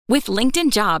With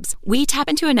LinkedIn Jobs, we tap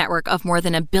into a network of more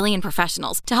than 1 billion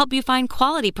professionals to help you find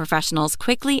quality professionals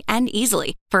quickly and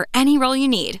easily for any role you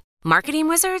need. Marketing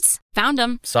wizards? Found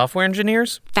them. Software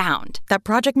engineers? Found. That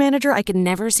project manager I could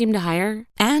never seem to hire?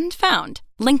 And found.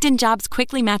 LinkedIn Jobs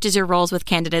quickly matches your roles with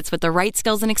candidates with the right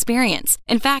skills and experience.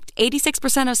 In fact,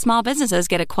 86% of small businesses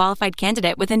get a qualified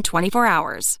candidate within 24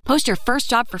 hours. Post your first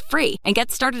job for free and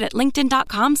get started at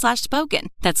linkedin.com/spoken.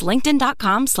 That's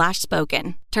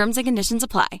linkedin.com/spoken. Terms and conditions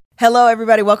apply. Hello,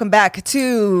 everybody. Welcome back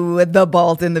to The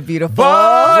Bald and the Beautiful.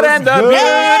 Bald and the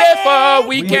Beautiful.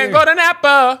 We can go to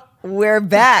Napa. We're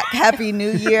back. Happy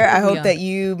New Year. I hope that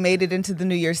you made it into the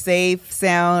New Year safe,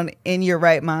 sound, in your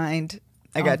right mind.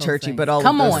 I got churchy, things. but all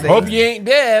Come of those on. things. Hope you ain't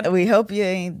dead. We hope you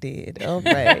ain't dead. All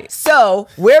right. So,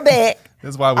 we're back.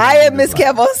 That's why I am Miss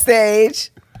Kev on stage.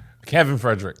 Kevin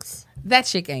Fredericks. That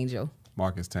chick angel.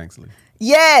 Marcus Tanksley.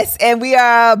 Yes, and we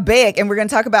are back, and we're going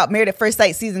to talk about Married at First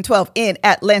Sight Season 12 in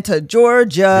Atlanta,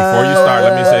 Georgia. Before you start,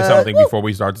 let me say something before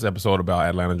we start this episode about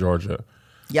Atlanta, Georgia.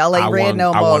 Y'all ain't red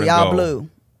no more. Y'all blue.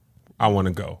 I want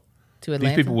to go. To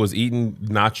Atlanta? These people was eating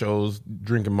nachos,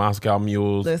 drinking Moscow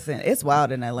mules. Listen, it's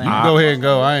wild in Atlanta. You go ahead and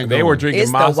go. I ain't They going. were drinking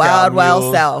It's the Moscow wild, wild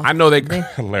mules. South. I know they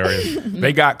hilarious.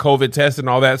 They got COVID tests and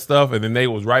all that stuff, and then they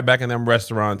was right back in them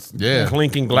restaurants,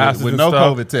 clinking glasses with and no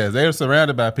stuff. COVID test. They were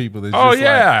surrounded by people that's Oh just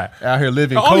yeah, like out here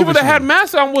living. The only people that had COVID-free.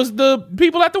 masks on was the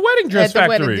people at the wedding dress At the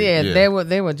factory. wedding, Yeah.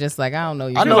 they were just like, I don't know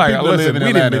you. I know Like, people that listen, live in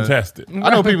we didn't Atlanta. been tested. I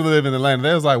know people that live in Atlanta.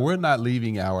 They was like, we're not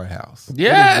leaving our house. It is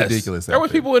Yes, ridiculous. there out were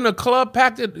there. people in the club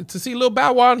packed to see Lil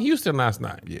Bow Wow in Houston last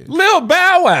night. Yeah. Lil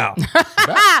Bow Wow,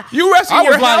 you risking I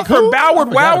your was like, health for who? I Boward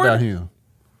forgot about Woward? him.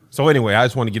 So anyway, I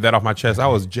just want to get that off my chest. I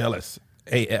was jealous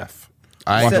AF.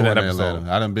 I ain't watching going that to episode.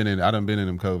 Atlanta. I done been in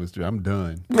them COVID streets. I'm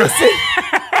done. He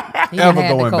done Ever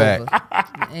had the going COVID.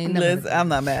 back. Ain't never- Liz, I'm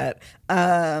not mad.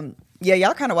 Yeah,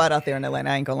 y'all kind of wild out there in Atlanta.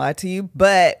 I ain't gonna lie to you,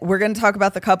 but we're gonna talk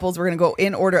about the couples. We're gonna go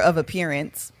in order of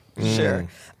appearance. Sure.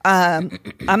 I'm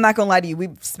not gonna lie to you.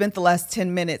 We've spent the last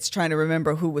 10 minutes trying to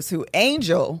remember who was who.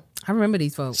 Angel, I remember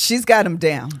these folks. she's got him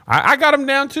down. I got them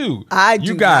down too.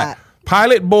 You got not.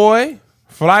 pilot boy,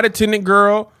 flight attendant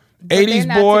girl, But 80s they're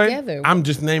not boy. together. I'm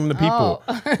just naming the people.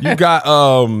 Oh. You got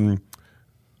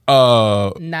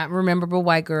Not rememberable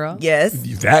white girl. Yes,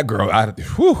 that girl. I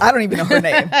don't even know her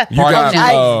name. you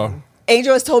got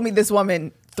Angel has told me this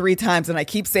woman 3 times, and I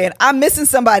keep saying I'm missing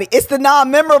somebody. It's the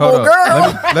non-memorable Hold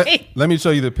up. girl. Let me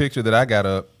show you the picture that I got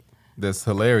up. That's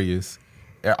hilarious.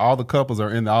 All the couples are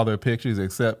in all their pictures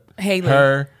except Haley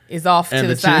her is off to and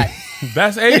the the side.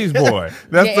 that's 80s boy.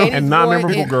 That's Yeah, the 80s and boy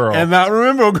non-memorable did- girl. and not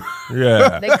remember.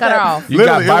 Yeah. They cut her off. You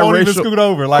Literally, got it won't even biracial. scoot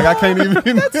over. Like I can't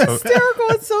even. That's hysterical.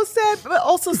 It's so sad, but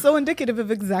also so indicative of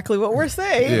exactly what we're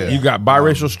saying. Yeah. You got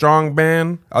biracial strong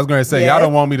band. I was going to say Yeah. y'all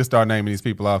don't want me to start naming these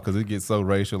people off because it gets so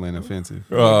racial and offensive.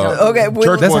 Okay,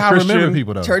 Church That's boy how I remember Christian,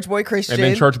 people though. Church boy Christian, and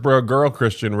then church boy girl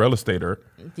Christian real estater.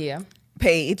 Yeah.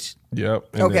 Paige. Yep.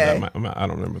 And Okay. then I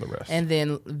don't remember the rest. And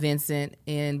then Vincent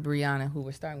and Brianna, who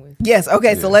we're starting with. Yes.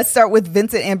 Okay. So let's start with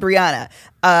Vincent and Brianna.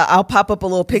 I'll pop up a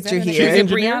little picture Is that here. her name?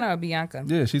 She's engineer? Brianna or Bianca?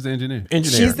 Yeah, she's an engineer.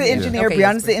 Engineer. She's the engineer. Okay,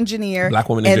 Brianna's yes, the engineer. Black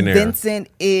woman and engineer. Vincent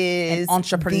is An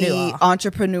entrepreneur. the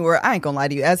entrepreneur. I ain't gonna lie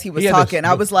to you. As he was He had talking,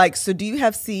 this- I was like, "So do you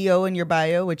have CEO in your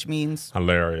bio?" Which means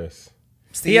Hilarious.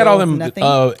 CEO He had all of them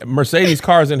nothing. Mercedes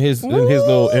cars in his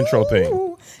little intro thing.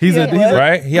 He's Yeah, a what?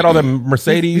 Right? He had all them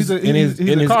Mercedes He's a- in his he's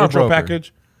a in his car intro broker.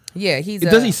 package. Yeah, he's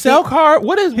Does he sell car?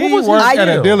 What He was works his at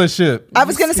a deal? dealership. I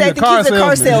was gonna say, I He's think he's a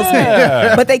car salesman,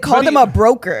 Yeah. but they called him a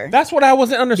broker. That's what I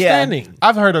wasn't understanding.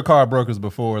 I've heard of car brokers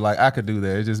before. Like I could do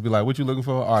that. It just be like, "What you looking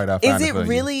for?" All right, I'll find Is it it for you.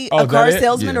 really Oh, a is that car it?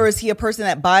 salesman, Yeah. or is he a person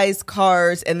that buys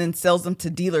cars and then sells them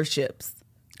to dealerships,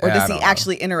 or Yeah, does I he don't know.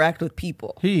 actually interact with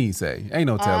people? He ain't say. Ain't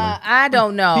no telling. I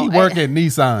don't know. He work at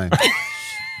Nissan.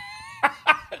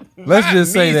 Let's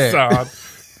just say that.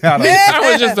 Nissan. That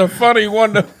was just a funny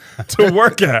one to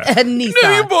work at. A Nissan.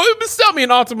 Nigga, you sell me an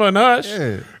Altima and Hush.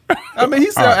 Yeah. I mean,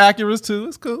 he sell Acuras too.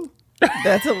 It's cool.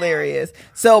 That's hilarious.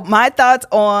 So my thoughts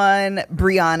on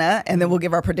Brianna, and then we'll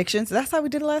give our predictions. That's how we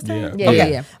did it last time? Yeah. Yeah,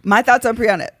 yeah. My thoughts on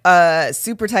Brianna.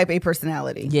 Super type A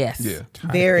personality. Yes. Yeah.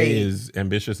 Very. He is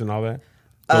ambitious and all that.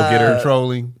 Go get her.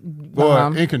 Controlling.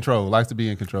 Or in control. Likes to be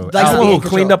in control. Likes to Someone be who in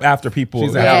cleaned control. up after people.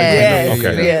 She's Yeah. out. Yes, Okay.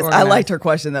 Okay. yes. I Organized. liked her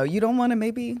question though. You don't want to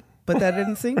maybe put that in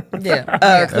the scene? Yeah.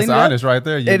 That's clean it up? honest right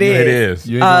there. It It is.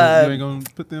 You ain't gonna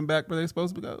put them back where they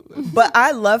supposed to go. But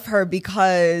I love her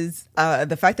because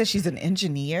the fact that she's an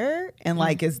engineer and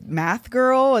like is math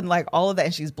girl and like all of that,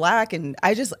 and she's black, and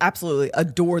I just absolutely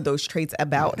adore those traits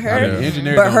about her. I mean,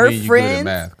 engineer but don't her mean you good at friends,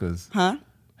 math because huh?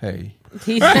 hey.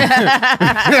 He's like,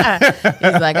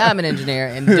 I'm an engineer,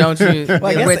 and don't you? Well,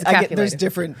 I where's guess the there's calculator?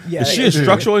 different. Yeah, Is she a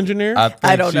structural engineer?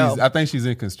 I don't know. I think she's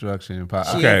in construction.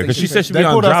 Okay, because she said she'd They be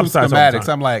on put up job some sites all the schematics.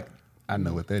 time. I'm like, I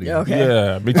know what that is. Okay.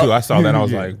 Yeah, me too. I saw that. I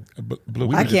was like, Blue,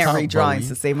 we I need to can't talk, read bro. drawings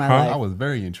to save my Huh? I life. was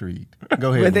very intrigued.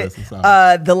 Go ahead, With Melissa. it.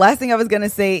 Sorry. The last thing I was gonna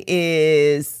say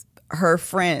is her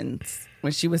friends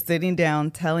when she was sitting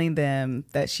down telling them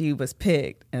that she was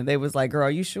picked, and they was like, "Girl,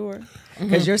 are you sure?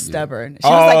 Because you're stubborn." She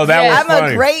was Oh, like, that was "I'm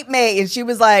funny. a great mate," and she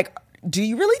was like, "Do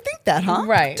you really think that, huh?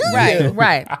 Right, Do right, you?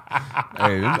 right.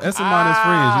 Hey, that's some honest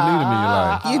friends you need them in your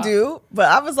life. You do." But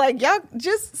I was like, "Y'all,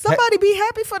 just somebody be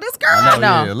happy for this girl." I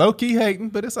know. Yeah, low key hating,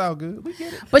 but it's all good. We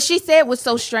get it. But she said it was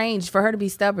so strange for her to be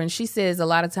stubborn. She says a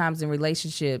lot of times in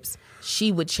relationships,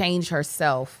 she would change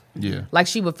herself. Yeah. Like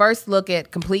she would first look at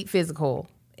complete physical,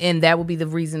 and that would be the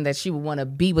reason that she would want to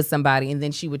be with somebody, and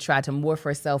then she would try to morph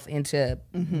herself into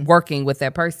working with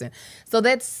that person. So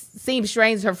that seems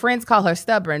strange. Her friends call her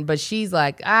stubborn, but she's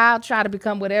like, I'll try to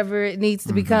become whatever it needs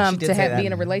to become did to say have, that. be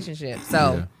in a relationship.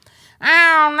 So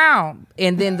I don't know.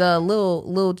 And then the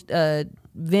little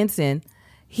Vincent,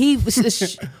 he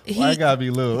Why I gotta be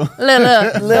little?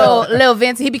 little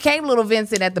Vincent. He became little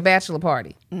Vincent at the bachelor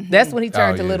party. That's when he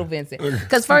turned to yeah. little Vincent.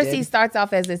 Because first he starts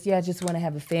off as this, I just want to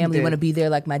have a family, did. want to be there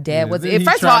like my dad was. then he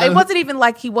First of all, tried it to- wasn't even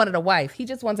like he wanted a wife. He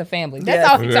just wants a family. That's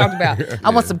Yeah. all he talked about.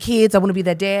 I want some kids. I want to be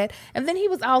that dad. And then he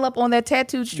was all up on that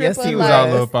tattooed stripper. Yes, he He was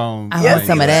Like- all up on. I want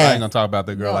some of that. I ain't gonna talk about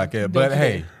that girl No, like that. don't But you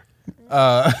hey,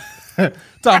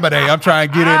 talk about hey, I'm trying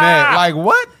to get in that. Like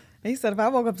what? He said, "If I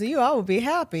woke up to you, I would be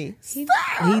happy." He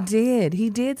did.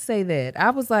 He did say that. I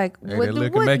was like, Hey, what, that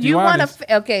liquor what make you you want honest.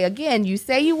 Okay, again, you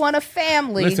say you want a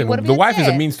family. Listen, You wanna be the a wife is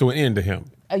a dad. means to an end to him.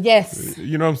 Yes.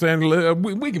 You know what I'm saying?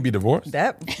 We can be divorced.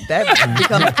 That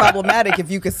becomes problematic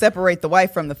if you could separate the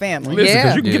wife from the family. Listen, because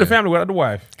Yeah. you can get a family without the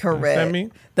wife. Correct. Understand me?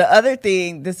 The other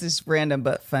thing, this is random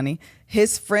but funny.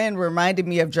 His friend reminded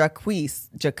me of Jacquees.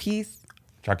 Jaquez?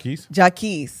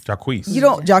 You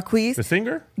don't Jacquees? The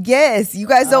singer? Yes, you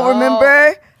guys don't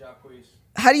remember?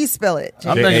 How do you spell it?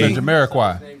 I'm J- thinking A- of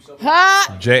Jamiroquai.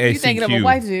 Huh? JACQ. You thinking of a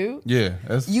white dude? Yeah,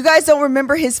 that's You guys don't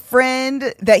remember his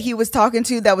friend that he was talking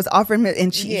to that was offering him,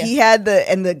 and Yeah. he had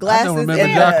the glasses and remember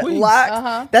the Jacquees. locks.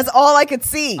 Uh-huh. That's all I could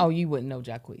see. Oh, you wouldn't know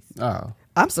Jacquees. oh,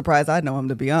 I'm surprised I know him,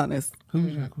 to be honest.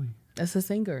 who's Jacquees? That's a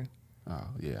singer. Oh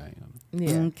yeah, I am.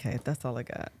 Yeah. Okay, that's all I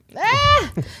got.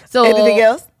 So Anything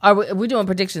else? Are we doing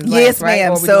predictions? Yes, last, right?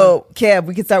 ma'am. Or are we So, Kev,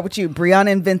 we can start with you.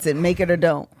 Brianna and Vincent, make it or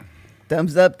don't.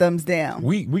 Thumbs up, thumbs down.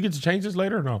 We get to change this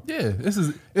later or no? Yeah, this is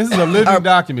a living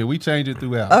document. We change it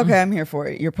throughout. Okay, I'm here for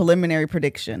it. Your preliminary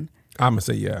prediction. I'm going to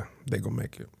say, yeah, they going to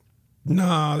make it.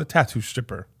 Nah, the tattoo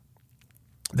stripper.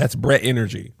 That's Brett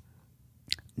energy.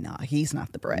 No, he's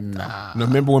not the Brett. though. Now,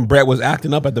 remember when Brett was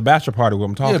acting up at the bachelor party? What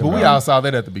I'm talking Yeah, but about? we all saw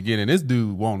that at the beginning. This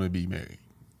dude want to be married.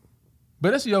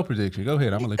 But that's your prediction. Go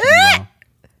ahead. I'm gonna let you move on.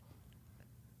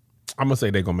 I'm going to say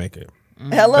they going to make it.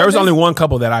 Hello. There was this- only one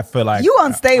couple that I feel like You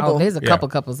unstable. Oh, there's a Yeah. couple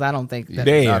couples. I don't think that.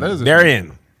 they Nah, in. those are- They're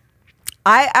in.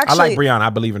 I I actually, like Brianna.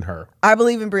 I believe in her. I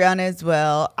believe in Brianna as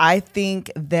well. I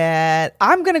think that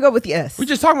I'm gonna go with yes. We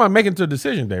just talking about making it to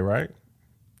decision day, right?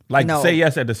 Like No. say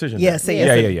yes at decision day. Yeah, say yes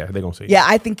Yeah, at- yeah, yeah. They're going to say Yeah,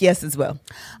 I think yes as well.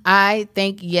 I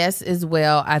think yes as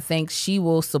well. I think she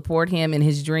will support him in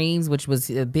his dreams, which was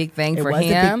a big thing It for was a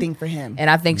him. big thing for him. And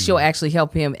I think she'll actually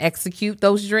help him execute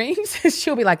those dreams.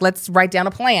 She'll be like, let's write down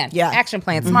a plan. Yeah. Action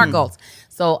plan, smart goals.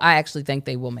 So I actually think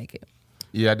they will make it.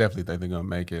 Yeah, I definitely think they're gonna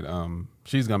make it.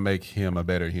 She's gonna make him a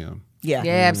better him. Yeah. Yeah, I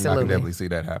can absolutely. definitely see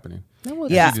that happening. Well,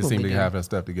 Yeah. that's She just what seems we to do. have her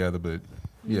stuff together, but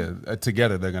yeah,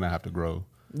 together they're gonna have to grow.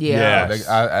 Yeah. Yes.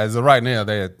 As of right now,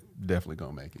 they're definitely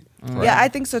gonna make it. Yeah, I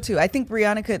think so too. I think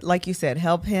Brianna could, like you said,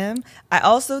 help him. I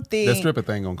also think That stripper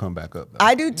thing gonna come back up. Though.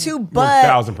 I do too, but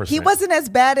 1000%. he wasn't as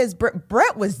bad as Brett.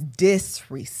 Brett was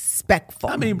disrespectful.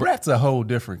 I mean, Brett's a whole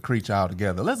different creature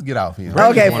altogether. Let's get off him.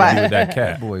 Okay, Wanna be fine. with that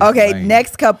cat. Boy's Okay, lame.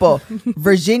 next couple,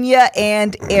 Virginia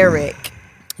and Eric.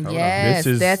 Yes,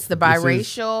 This is- that's the this is-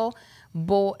 biracial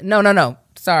boy. No.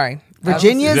 Sorry.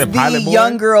 Virginia's Is it Pilot the Boy?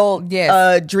 young girl,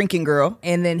 Yes. drinking girl.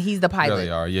 And then he's the There pilot. they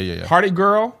are. Yeah. Party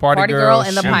girl, Party girl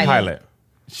and the and pilot. pilot.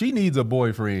 She needs a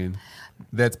boyfriend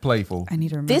that's playful. I need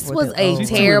to remember. This what was that- a She's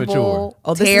too terrible, immature.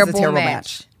 Oh, this is a terrible, terrible match.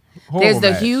 match. Horrible There's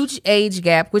the match. huge age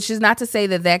gap, which is not to say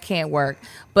that can't work,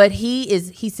 but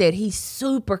he said he's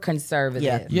super conservative.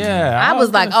 Yeah. Yeah. I was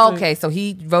like, gonna say- okay, so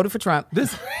he voted for Trump.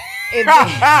 This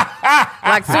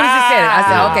Like, as soon as he said it, I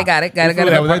said, okay, got it. they He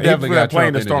definitely flew got that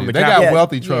plane Trump to storm energy. the They got Capitol.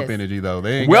 wealthy Trump Yes. energy though.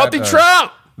 They ain't Wealthy got,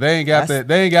 Trump. They ain't got that.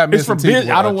 They ain't got It's missing for teeth.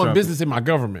 business. I don't want Trump. business in my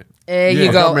government. There Yeah,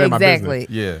 you go. government in my Exactly.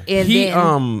 business. Yeah. And He, then,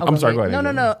 I'm sorry, go ahead.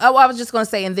 No. Oh, I was just going to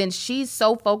say, and then she's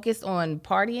so focused on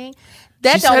partying.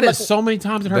 That She don't said it look- so many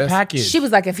times in her package. She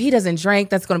was like, if he doesn't drink,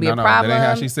 that's going to be a problem. That ain't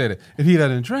how she said it. If he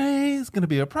doesn't drink, it's gonna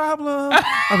be a problem.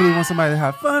 I really want somebody to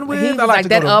have fun with. He was I like to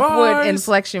that go to upward bars.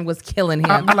 inflection was killing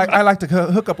him. I like to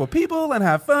hook up with people and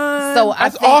have fun. So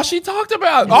That's all she talked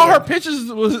about. All her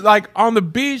pictures was like on the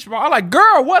beach. I'm like,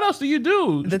 girl, what else do you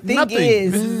do? The thing Nothing.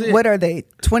 is, This it. what are they?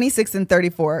 26 and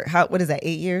 34. What is that?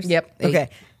 8 years? Yep, 8. Okay.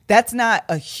 That's not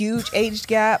a huge age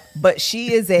gap, but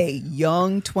she is a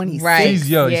young 26. Right. She's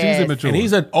young. Yes. She's immature. And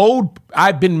he's an old.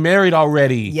 I've been married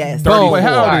already. Yes. 34. Wait,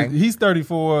 how old Sorry. is he's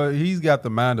 34. He's got the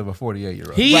mind of a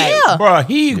 48-year-old. He, Right. bro,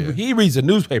 he reads the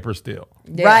newspaper still.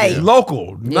 Right.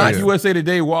 Local, not Yeah. USA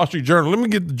Today, Wall Street Journal. Let me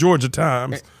get the Georgia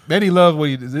Times. Then he loves what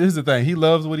he does. Here's the thing. He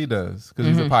loves what he does because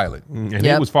he's a pilot. And Yep.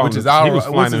 he was falling. Which is, he was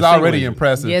flying in already single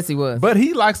impressive. Yes, he was. But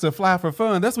he likes to fly for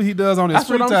fun. That's what he does on his That's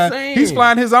free what I'm time. saying. He's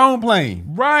flying his own plane.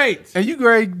 Right. And you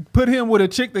grade put him with a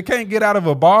chick that can't get out of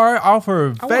a bar off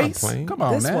her I want a face. plane. Come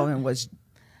on, This man. woman was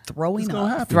throwing What's gonna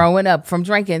up. happen? Throwing up from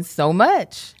drinking so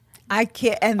much. I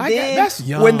can't. And I got- then that's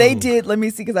young. when they did, let me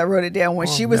see, because I wrote it down. When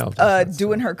she was Mel, that's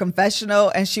doing her confessional,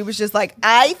 and she was just like,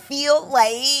 "I feel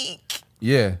like,"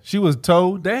 Yeah, she was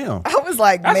towed down. I was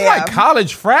like, That's "Man, like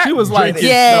college frat. She was like, drinking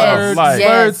Yes. stuff. Like, Yes.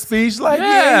 slurred speech, like,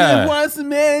 Yeah. you want some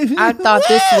man. I thought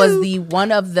this was the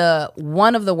one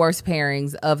of the worst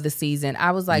pairings of the season.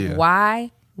 I was like, Yeah.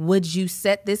 why would you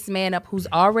set this man up who's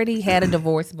already had a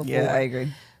divorce before yeah, I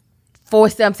agree." for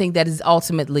something that is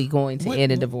ultimately going to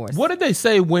end a divorce? What did they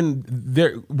say when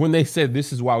they said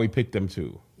this is why we picked them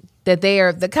two? That they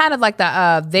are the kind of like they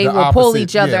The will pull opposite,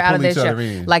 each other yeah, out of pull their each other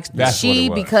shell. in. Like That's she,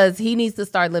 what it was. because he needs to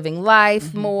start living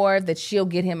life more, that she'll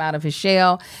get him out of his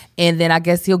shell, and then I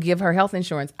guess he'll give her health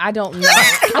insurance. I don't know.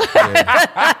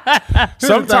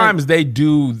 Sometimes they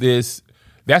do this.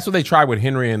 That's what they tried with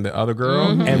Henry and the other girl.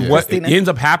 And what Christina. ends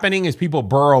up happening is people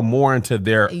burrow more into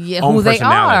their Yeah, own who they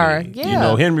personality. are. You Yeah.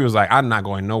 know, Henry was like, I'm not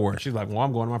going nowhere. She's like, well,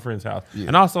 I'm going to my friend's house.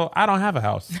 And also, I don't have a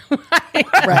house.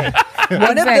 Right. One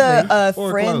of Exactly. the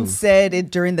Or friends clothes. said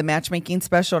it during the matchmaking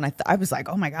special, and I was like,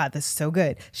 "Oh my god, this is so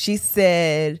good." She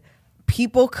said,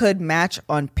 "People could match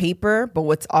on paper, but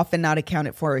what's often not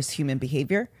accounted for is human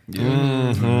behavior."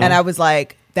 And I was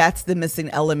like, that's the missing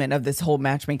element of this whole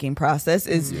matchmaking process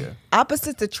is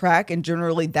opposites attract, and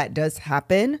generally that does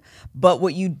happen. But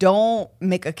what you don't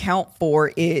make account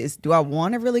for is, do I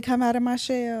want to really come out of my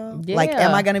shell? Like,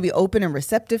 am Yeah. I going to be open and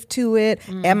receptive to it?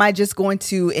 Am I just going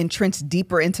to entrench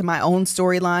deeper into my own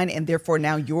storyline, and therefore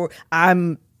now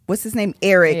I'm what's his name?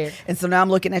 Eric. And so now I'm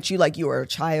looking at you like you are a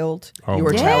child. Oh, you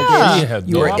are yeah. childish. Yeah,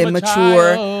 you no, are I'm a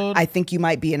immature. child. I think you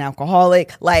might be an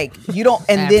alcoholic. Like you don't,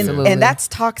 and Absolutely. and that's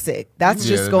toxic. That's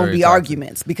Yeah, just it's going to very be toxic.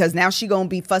 arguments because now she going to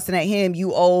be fussing at him.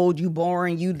 You old, you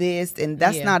boring, you this, and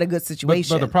that's Yeah. not a good But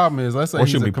situation. the problem is, let's say Or he's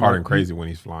she'll a be parting commer- crazy when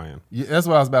he's flying. Yeah, that's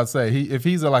what I was about to say. If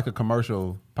he's like a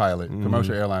commercial pilot,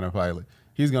 commercial airliner pilot,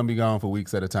 he's gonna be gone for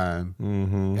weeks at a time,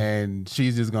 and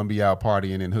she's just gonna be out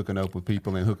partying and hooking up with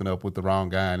people and hooking up with the wrong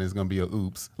guy, and it's gonna be a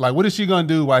oops. Like, what is she gonna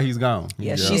do while he's gone?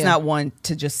 Yeah, You know? she's not one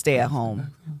to just stay at home.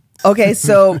 Okay,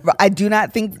 so I do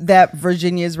not think that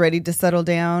Virginia is ready to settle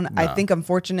down. I think,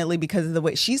 unfortunately, because of the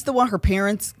way she's the one, her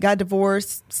parents got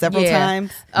divorced several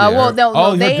times. Well, no,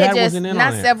 Oh, her they dad had just wasn't in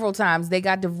not on it. several times. They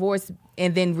got divorced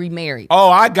and then remarried.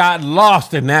 Oh, I got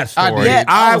lost in that story. did.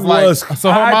 I like- was.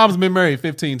 so her I- mom's been married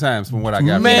 15 times from what I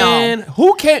got. Man,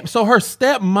 who came? So her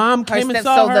stepmom Her came and step-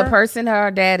 saw so her? the person her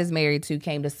dad is married to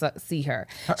came to see her.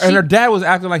 And her dad was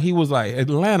acting like he was like,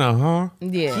 Atlanta, huh?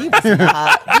 Yeah, he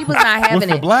was not having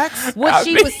the it. blacks? What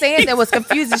she was saying that was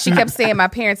confusing. She kept saying my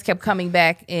parents kept coming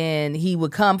back, and he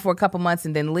would come for a couple months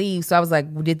and then leave. So I was like,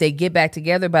 well, did they get back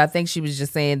together? But I think she was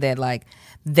just saying that like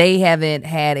they haven't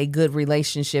had a good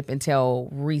relationship until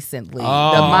recently. The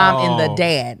mom and the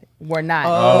dad were not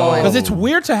going. Because it's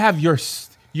weird to have your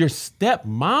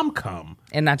stepmom come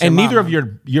And not your neither mama.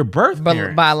 of your birth But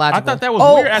parents. biological. I thought that was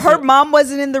Oh, weird. her mom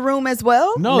wasn't in the room as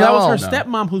well? No, that was No. her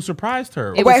stepmom who surprised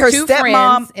her. It Wait, was her two stepmom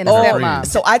friends and a oh, stepmom.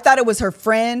 So I thought it was her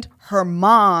friend, her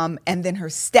mom, and then her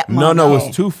stepmom. No, it came.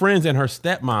 was two friends and her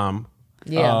stepmom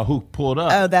Yeah. who pulled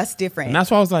up. Oh, that's different. And that's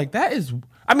why I was like, that is,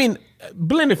 I mean,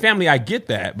 blended family, I get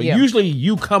that. But Yeah. usually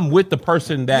you come with the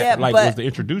person that Yeah, like but- was the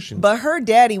introduction. But her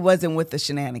daddy wasn't with the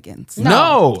shenanigans.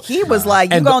 no. He was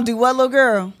like, "You And gonna do what, little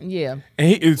girl?" Yeah.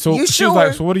 And so You she was like,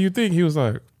 sure? so what do you think? He was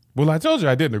like, well, I told you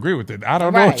I didn't agree with it. I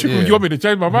don't know Right. what you want me to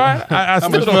change my mind. I How still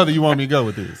much don't. further you want me to go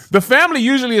with this? The family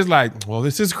usually is like, well,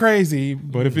 this is crazy,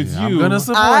 but if it's I'm you, gonna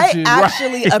support I you.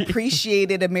 actually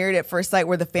appreciated a Married at First Sight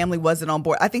where the family wasn't on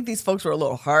board. I think these folks were a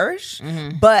little harsh,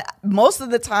 but most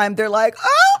of the time they're like,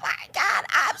 "Oh my God,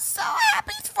 I'm so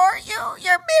happy for you.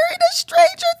 You're married a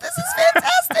stranger. This is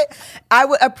fantastic." I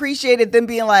would appreciate it them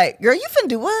being like, "Girl, you finna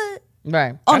do what?"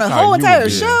 Right. on That's a how whole you entire would be.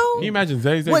 show Can you imagine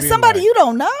Zay with being somebody like, you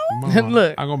don't know? Mama,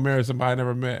 Look. I'm gonna marry somebody I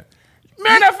never met.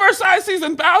 Man, that first sight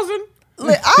season 1000.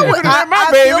 Look,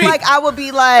 I feel like I would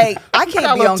be like, I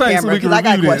can't be on camera because I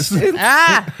got questions. Give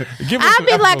us I'd some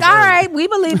be like, episodes all early. right, we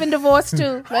believe in divorce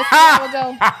too. Let's see how it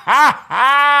go.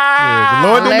 The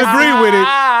Lord didn't agree with it,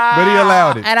 but he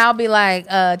allowed it. And I'll be like,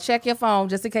 check your phone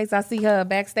just in case I see her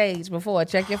backstage before.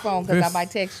 Check your phone because I might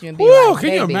text you and be Woo, like,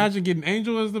 can you baby. imagine getting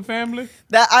Angel as the family?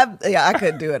 I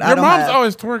couldn't do it. I Your don't mom's have.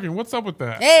 always twerking. What's up with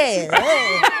that?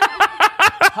 Yeah.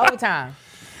 Whole time.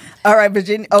 All right,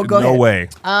 Virginia. Oh, go ahead. No way.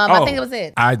 I think it was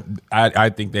it. I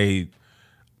think they.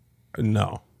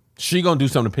 No, she gonna do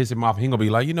something to piss him off. He gonna be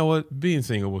like, you know what? Being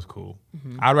single was cool.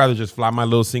 I'd rather just fly my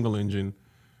little single engine.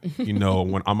 You know,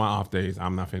 when on my off days,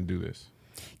 I'm not finna do this.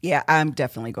 Yeah, I'm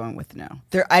definitely going with no.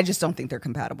 I just don't think they're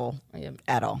compatible Yeah.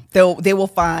 at all. They will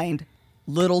find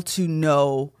little to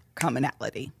no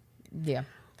commonality. Yeah.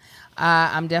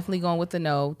 I'm definitely going with the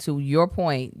no. To your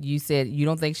point, you said you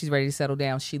don't think she's ready to settle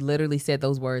down. She literally said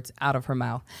those words out of her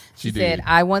mouth. She said, did.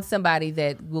 I want somebody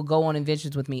that will go on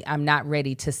adventures with me. I'm not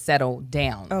ready to settle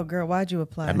down. Oh, girl, why'd you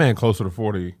apply? That man closer to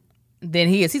 40 Then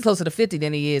he is. He's closer to 50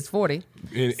 than he is 40.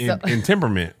 in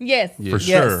temperament. Yes. For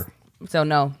sure. So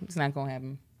no, it's not going to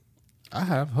happen. I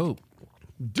have hope.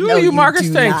 Do No, you, you Marcus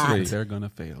do Tanksley? They're gonna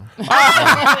fail.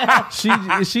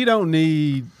 She don't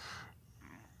need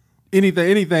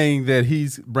anything that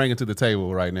he's bringing to the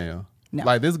table right now. No.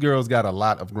 Like this girl's got a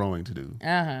lot of growing to do.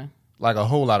 Like a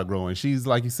whole lot of growing. She's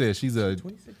like you said, she's a.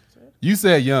 You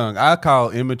said young. I call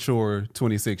immature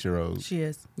 26-year-olds. She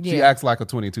is. She Yeah. acts like a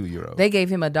 22-year-old. They gave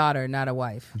him a daughter, not a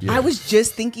wife. I was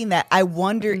just thinking that. I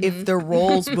wonder if the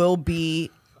roles will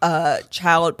be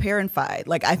child parentified.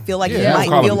 Like I feel like Yeah, he I'll might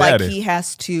call feel him like daddy. he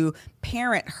has to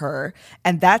parent her,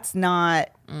 and that's not.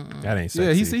 That ain't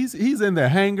sexy. Yeah, he's in the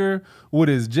hangar with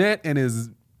his jet and his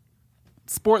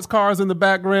sports cars in the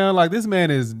background. Like this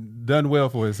man is done well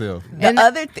for himself. The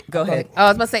other thing. Go ahead. I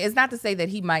was about to say, it's not to say that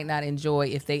he might not enjoy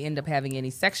if they end up having any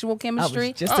sexual I was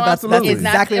chemistry. just Oh, about. That's absolutely. It's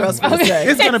not- exactly what I was going to say.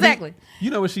 It's gonna Exactly. be.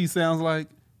 You know what she sounds like?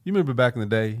 You remember back in the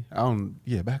day?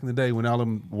 Back in the day when all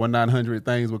them 1-900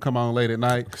 things would come on late at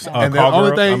night, and the call only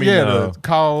girl- thing, I mean, the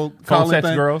phone calling sex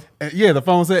thing. girls? And, the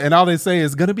phone set, and all they say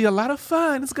is gonna be a lot of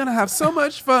fun. It's gonna have so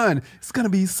much fun. It's gonna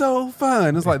be so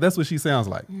fun. It's like that's what she sounds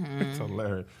like. It's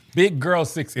hilarious. Big girl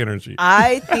 6 energy.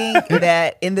 I think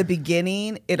that in the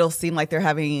beginning, it'll seem like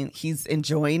he's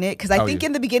enjoying it. Because I think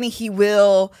in the beginning, he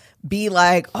will be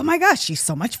like, oh my gosh, she's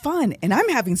so much fun. And I'm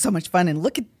having so much fun. And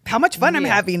look at how much fun I'm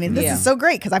having. And this is so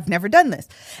great because I've never done this.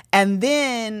 And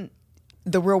then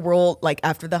the real world, like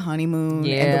after the honeymoon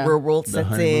and the real world sets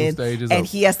honeymoon in, stage is and over.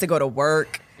 he has to go to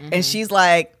work. And she's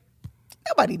like,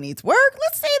 nobody needs work.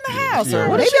 Let's stay in the house. yeah. Or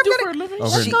What maybe does she I'm do gonna for a living?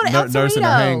 Over go to El nursing a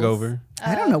Cerritos. hangover.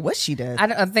 I don't know what she did.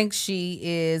 I think she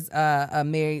is a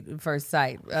married at first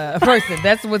sight person.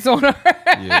 That's what's on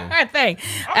her thing.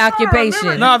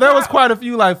 Occupation. No, there was quite a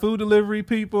few like food delivery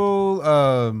people.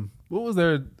 What was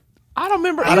there? I don't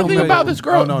remember don't anything remember. about this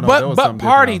girl, Oh, no, there was but something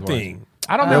party different I was thing.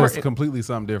 I don't That remember. was completely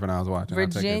something different. I was watching. I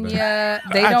take that back. Virginia,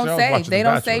 they Actually, I don't was say. watching They The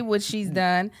don't Bachelor. say what she's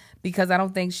done because I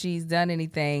don't think she's done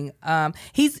anything.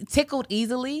 He's tickled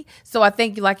easily, so I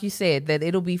think, like you said, that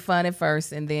it'll be fun at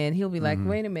first, and then he'll be like,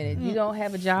 "Wait a minute, you don't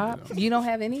have a job? You don't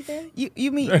have anything?"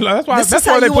 You mean That's why- this that's is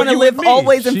how why they you put want to you live with me.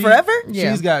 always and forever?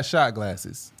 Yeah. She's got shot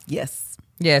glasses. Yes.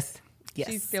 Yes. Yes.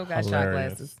 She's still got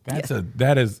Hilarious. shot glasses.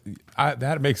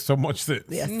 That makes so much sense.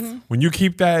 Yes. When you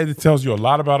keep that, it tells you a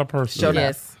lot about a person. Sure enough.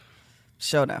 Yes.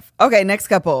 Sure enough. Okay, next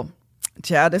couple.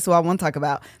 Child, this is what I want to talk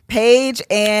about. Paige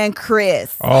and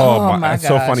Chris. Oh, my it's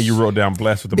so gosh. funny you wrote down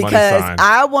blessed with the money Because sign.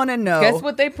 I want to know, Guess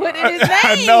what they put in his name?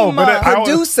 I know, but I was-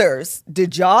 producers,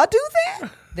 did y'all do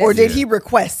that? Or did he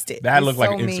request it? that looked like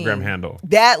so an Instagram mean. handle.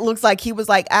 That looks like he was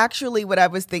like, actually, what I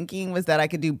was thinking was that I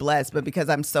could do blessed, but because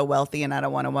I'm so wealthy and I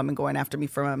don't want a woman going after me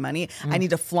for my money, I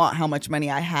need to flaunt how much money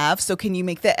I have. So can you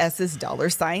make the S's dollar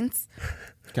signs?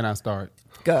 Can I start?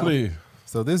 Go. Please.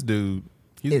 So this dude,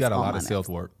 he's It's got a on lot my of notes. self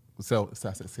work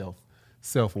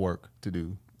to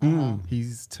do.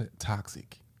 He's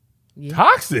toxic.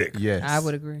 Toxic. Yes, I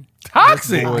would agree.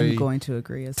 Toxic. Boy, I'm going to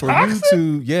agree as for well. you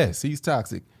to yes, he's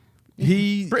toxic.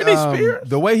 He Britney Spears?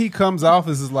 the way he comes off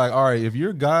is like, all right, if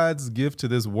you're God's gift to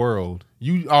this world,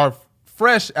 you are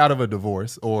fresh out of a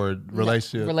divorce or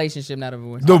relationship. Relationship, not a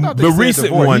divorce. I thought they The said recent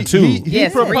divorce. one, too. He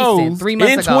Yes, proposed recent, 3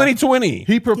 months In ago. 2020.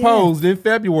 He proposed in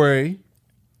February,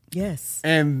 Yes.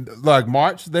 and like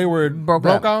March they were Broke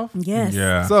broke up. off. Yes.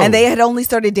 Yeah. So And they had only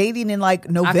started dating in like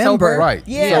November. right.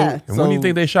 Yeah. And when do you So-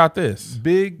 think they shot this?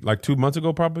 big. Like 2 months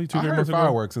ago, probably? 2 I three heard months ago?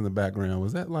 fireworks in the background.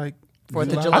 Was that like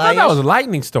 4th of I July. thought that was a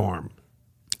lightning storm.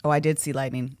 Oh, I did see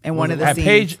lightning in one of the At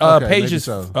scenes. Page's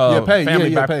so.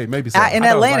 family Paige, maybe so. In I thought it was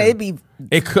Atlanta, lightning. it'd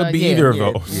be It could be Yeah. either of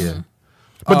Yeah, those. yeah.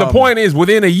 But the point is,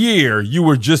 within a year, you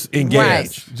were just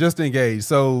engaged. Just engaged.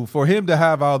 So for him to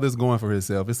have all this going for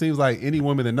himself, it seems like any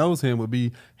woman that knows him would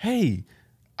be, hey,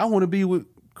 I want to be with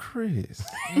Chris.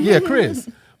 Yeah, Chris.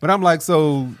 But I'm like,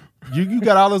 so you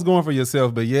got all this going for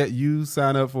yourself, but yet you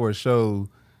sign up for a show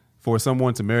for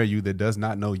someone to marry you that does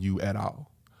not know you at all.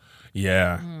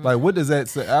 Yeah. Like, what does that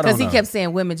say? I don't Because know. he kept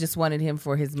saying women just wanted him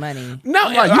for his money. No,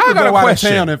 Like, you I can got go a out of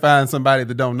question. town and find somebody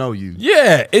that don't know you.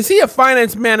 Yeah, is he a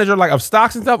finance manager like of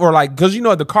stocks and stuff, or like because you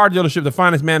know at the car dealership the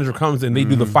finance manager comes and they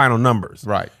do the final numbers?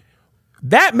 Right.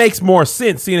 That makes more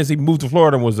sense, seeing as he moved to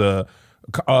Florida and was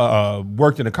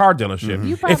worked in a car dealership.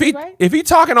 You probably right. If he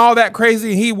talking all that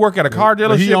crazy, he work at a car dealership.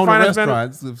 But he owns a finance manager?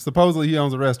 restaurant. Supposedly he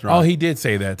owns a restaurant. Oh, he did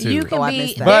say that too. You can I be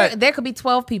missed that. there, But- there could be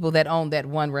 12 people that own that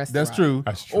one restaurant. That's true.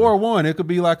 That's true. Or one. It could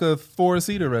be like a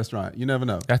 4-seater restaurant. You never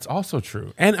know. That's also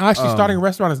true. And actually, starting a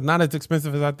restaurant is not as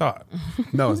expensive as I thought.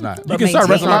 No, it's not. You can start a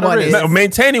maintaining restaurant. one is.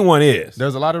 Maintaining one is.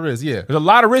 There's a lot of risk. Yeah. There's a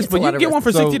lot of risk, It's a but you lot can of get one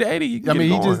risk. for 60 to 80. You can I mean,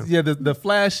 get he going. just the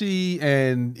flashy,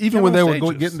 and even Get when on they were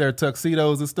stages. getting their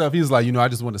tuxedos and stuff, he was like, I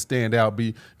just want to stand out,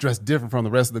 be dressed different from the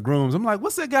rest of the grooms. I'm like,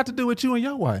 what's that got to do with you and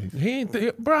your wife? He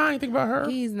ain't bro, I ain't think about her.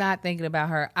 He's not thinking about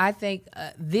her. I think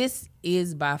this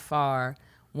is by far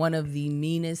one of the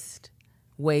meanest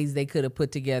ways they could have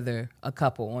put together a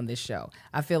couple on this show.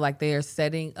 I feel like they are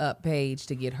setting up Paige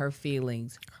to get her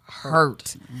feelings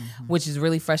hurt, which is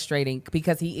really frustrating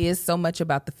because he is so much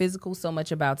about the physical, so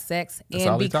much about sex. That's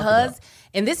and all he talk because, about.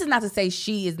 and this is not to say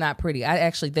she is not pretty. I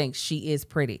actually think she is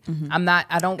pretty. I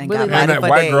don't And really got like And that for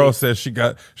white days. girl says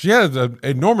she has an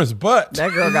enormous butt.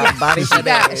 that girl got body for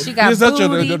days. she got She's such an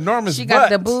booty, enormous she got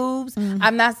the butt. boobs.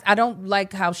 I don't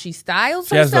like how she styles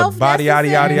She has a herself. body, yada,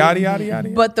 yada, necessarily. yada, yada,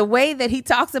 yada. But the way that he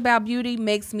talks about beauty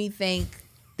makes me think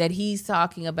that he's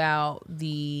talking about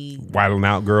the Wilding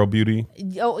out girl beauty.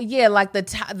 like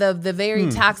the very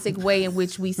toxic way in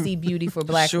which we see beauty for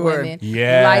black Sure. women.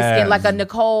 Yes. Light skin, like a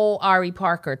Nicole Ari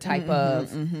Parker type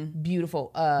of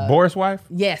beautiful. Boris' wife?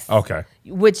 Yes. Okay.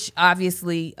 Which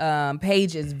obviously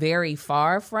Paige is very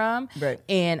far from. Right.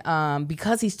 And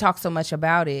because he's talked so much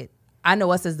about it, I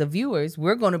know us as the viewers,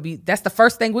 we're going to be, that's the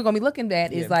first thing we're going to be looking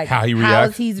at is like How he how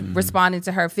reacts. is he responding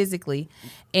to her physically.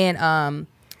 And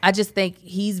I just think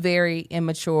he's very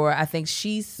immature. I think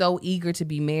she's so eager to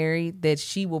be married that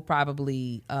she will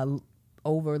probably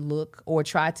overlook or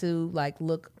try to like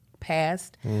look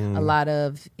past a lot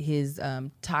of his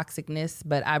toxicness.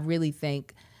 But I really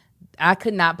think I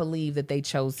could not believe that they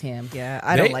chose him. Yeah,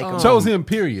 I don't They like him. Chose him,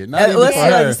 period. Not even let's for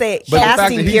say, like her, you say, but the fact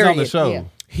casting that he's on the period. show.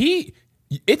 Yeah.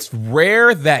 It's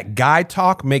rare that guy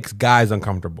talk makes guys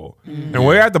uncomfortable. And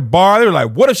we're at the bar, they're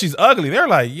like, what if she's ugly? They're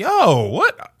like, yo,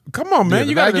 what? Come on, man. the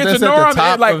you got to fact get that to that's know at her. the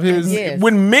top Like, of his- Yes.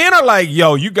 when men are like,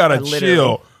 yo, you got to Literally.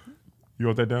 chill. You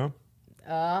wrote that down?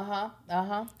 You I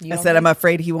don't said I'm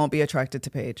afraid he won't be attracted to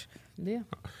Paige. Yeah.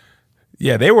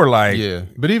 Yeah, they were like, Yeah,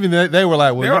 but even they were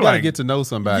like, well, They you were got to like, get to know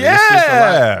somebody.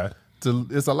 yeah.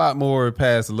 It's a lot more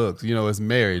past looks. It's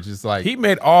marriage. It's like He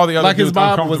made all the other like his dudes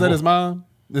mom. Was that uncomfortable. his mom?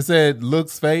 That said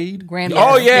looks fade. Grandmother.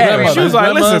 Oh yeah, Grandmother. she was like,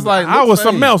 Grandmother's "Listen, like, I looks was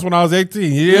something fake. else when I was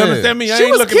 18. You Yeah. understand me? I She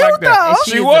ain't was looking cute, like that. though.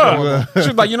 She She is was. She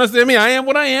was like, you understand me? I am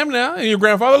what I am now, and your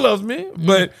grandfather loves me.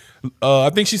 But I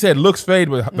think she said looks fade,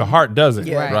 but the heart doesn't.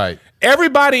 Yeah. Right.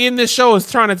 Everybody in this show is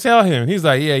trying to tell him. He's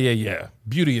like, yeah,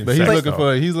 beauty and But sex.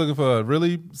 he's looking for a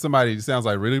really somebody who sounds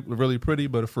like really really pretty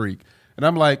but a freak. And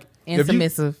I'm like, And if you-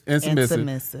 submissive. and submissive.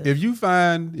 submissive. If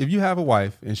you have a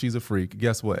wife and she's a freak,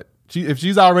 guess what? If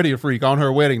she's already a freak on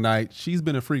her wedding night, she's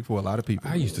been a freak for a lot of people.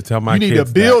 I used to tell my You need kids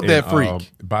to build in, that freak.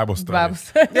 Bible study. Bible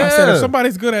study. I said, Yeah. if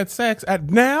somebody's good at sex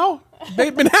now,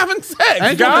 they've been having sex.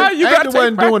 Angel, guy, you got to Angel take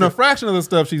wasn't doing a practice. fraction of the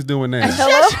stuff she's doing now.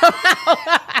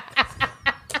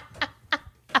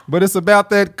 But it's about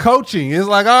that coaching. It's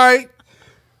like, all right,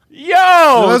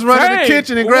 Yo, let's run to the dang,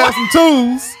 kitchen and grab some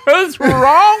tools. What's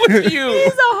wrong with you?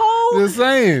 He's a whole. Just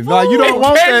saying, like you It don't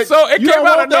want came that. so- it you came don't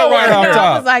out want of that nowhere. right off I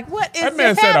top. was like, what is That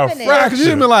man said a happening? fraction. Because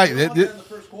you've been like,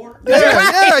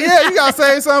 yeah, you gotta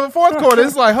say something in fourth quarter.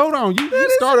 It's like, hold on, you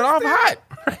started off hot.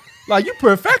 Like you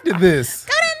perfected this.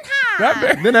 That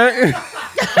man- Then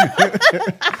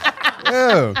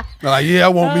yeah, like yeah, I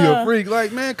won't be a freak.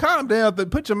 Like man, calm down.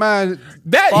 Put your mind.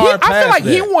 I far feel past like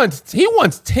that. he wants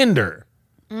Tinder.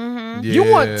 You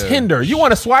want Tinder. You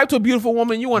want to swipe to a beautiful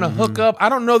woman. You want to hook up. I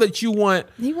don't know that you want.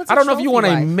 He wants I a don't know if you want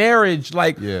trophy a wife. marriage.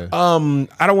 Like, Yeah.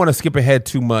 I don't want to skip ahead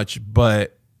too much,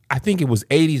 but I think it was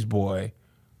 80s boy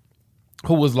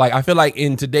who was like, I feel like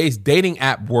in today's dating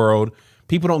app world,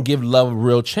 people don't give love a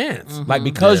real chance. Like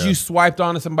because Yeah. you swiped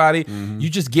onto somebody, you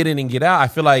just get in and get out. I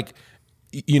feel like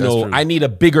you know, true. I need a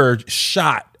bigger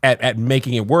shot at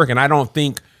making it work. And I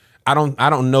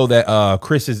don't know that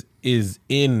Chris is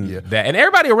in that. And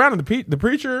everybody around him, the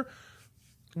preacher.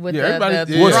 With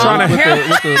everybody was trying to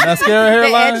with the mascara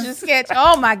hairline. the extra sketch.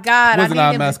 Oh my God! Wasn't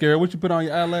not mascara. What you put on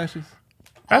your eyelashes?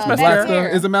 That's Black mascara.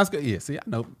 stuff. Is it mascara? Yeah. See, I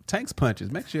know Tank's punches.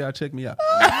 Make sure y'all check me out.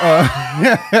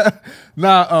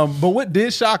 But what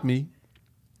did shock me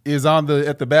is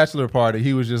at the bachelor party,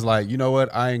 he was just like, you know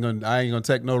what? I ain't gonna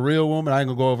take no real woman. I ain't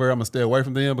gonna go over there. I'm gonna stay away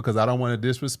from them because I don't want to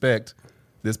disrespect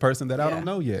this person that I don't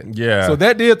know yet. Yeah. So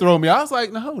that did throw me. I was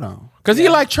like, no, hold on. Because he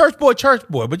like church boy,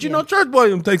 but you know, church boy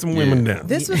can take some women down.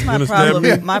 This was You my understand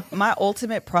problem. me? My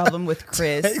ultimate problem with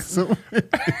Chris.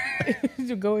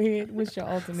 Go ahead. What's your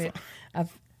ultimate?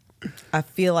 I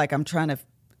feel like I'm trying to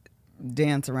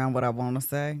dance around what I want to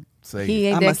say. He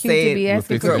ain't I'ma that cute say to be it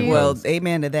asking with for fixing you. Well,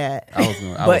 amen to that. I was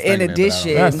But in thinking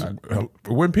addition, that, but That's,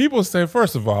 when people say,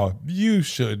 first of all, you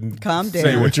shouldn't Calm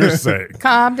say down. what you're saying.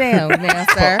 Calm down, now,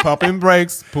 sir. pumping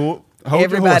brakes, hold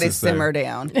everybody your horses, simmer sir.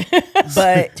 down.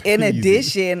 But in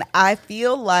addition, I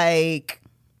feel like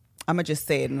I'm gonna just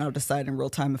say it and I'll decide in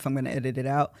real time if I'm gonna edit it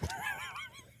out.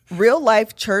 Real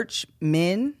life church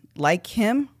men like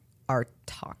him are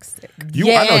toxic. I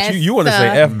know you want to say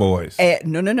F boys.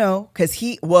 No, because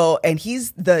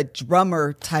he's the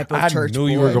drummer type of I church knew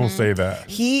you boy. were going to say that.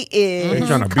 He is. They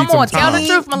trying to Come beat on, some tell time. the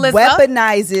truth, Melissa.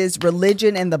 Weaponizes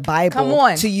religion and the Bible Come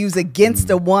on. to use against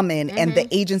a woman and the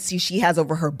agency she has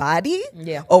over her body,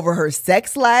 Yeah. over her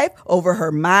sex life, over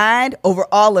her mind, over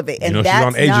all of it. And know, she's that's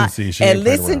on agency. She not. ain't And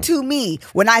playing listen around. to me.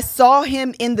 When I saw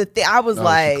him in the thing, I was Oh, she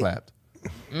like, clapped.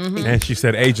 And she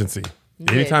said agency.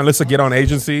 Anytime Lisa get on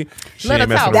agency, she Let ain't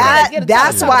her talk. messing around. Get a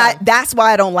that's talk why about it. that's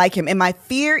why I don't like him. And my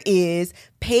fear is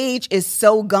Paige is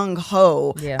so gung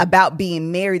ho Yeah. about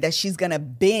being married that she's gonna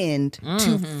bend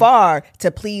too far to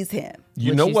please him.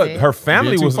 You What know she what? said? Her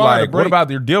family Being too was far to like, what break. about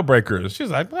your deal breakers? She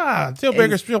was like, deal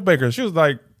breakers. She was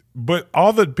like, but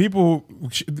all the people,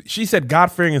 she said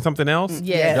God-fearing and something else.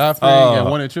 Yes. God-fearing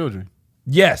and wanted children.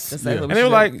 Yes. exactly what And they she were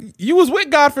said. like, you was with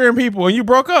God-fearing people and you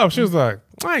broke up. She was like,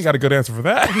 I ain't got a good answer for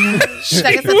that. She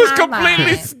like, it's a was timeline.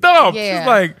 completely stumped. Yeah. She's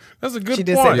like, that's a good She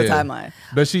did point. say the timeline.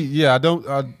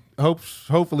 But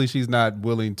hopefully she's not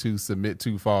willing to submit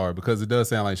too far because it does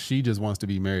sound like she just wants to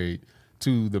be married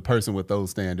to the person with those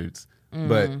standards.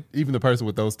 But even the person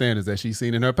with those standards that she's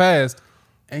seen in her past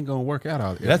ain't gonna work out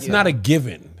all That's not a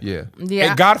given. Yeah.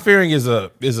 Yeah. God-fearing is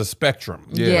a spectrum.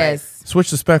 Yeah. Yes.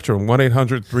 Switch the spectrum,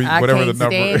 1-800-3, I whatever can't the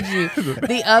number. stand you.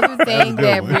 The other thing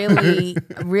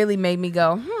that really made me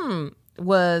go,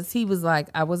 was he was like,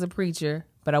 I was a preacher,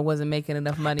 but I wasn't making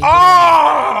enough money.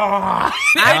 Oh!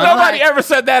 Ain't nobody like- ever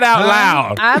said that out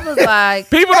loud. I was like,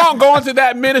 People don't go into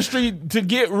that ministry to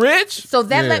get rich. so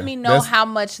that Yeah, let me know that's- how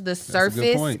much the good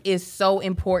surface point. is so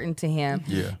important to him.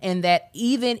 Yeah. And that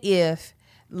even if,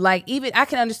 even I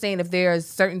can understand if there are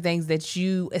certain things that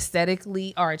you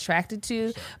aesthetically are attracted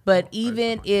to, but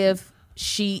even if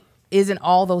she isn't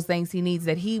all those things he needs,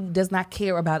 that he does not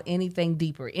care about anything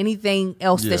deeper, anything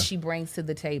else Yeah. that she brings to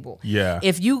the table. Yeah.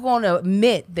 If you're going to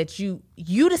admit that you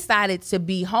decided to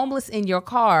be homeless in your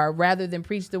car rather than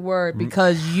preach the word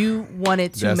because you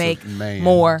wanted to That's make man.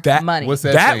 more That- money. What's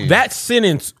that saying? That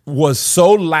sentence was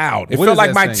so loud. It What felt is like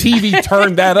that my saying? TV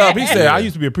turned that up. He said, Yeah. I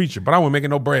used to be a preacher, but I wasn't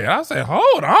making no bread. I said,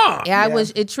 hold on. Yeah,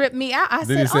 it tripped me out. I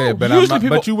Then he said, said, oh, but, usually I'm not,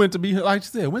 people- but you went to be, like you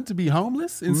said, went to be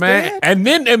homeless instead? Man, and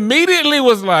then immediately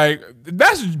was like,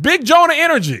 that's big Jonah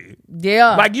energy.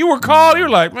 yeah. Like you were called, you were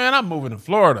like, man, I'm moving to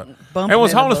Florida. Bumping And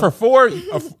was in the homeless for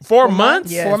boat. 4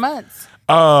 months? Yeah. 4 months.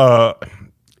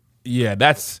 Yeah,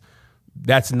 that's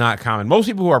not common. Most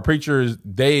people who are preachers,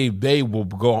 they will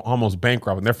go almost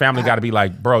bankrupt, and their family got to be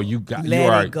like, bro, you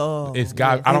Let it go. It's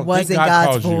God. Yes. I It don't think wasn't God God's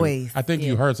calls voice. you. I think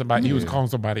you heard somebody. He was calling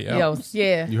somebody else.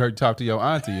 Yeah. You heard talk to your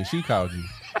auntie and she called you.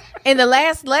 And the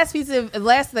last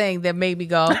thing that made me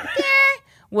go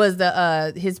was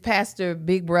the his pastor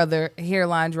big brother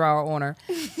hairline drawer owner.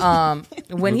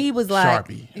 When he was like,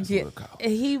 Sharpie, that's what it's called.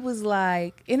 he was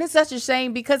like, and it's such a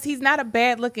shame because he's not a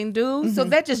bad looking dude, so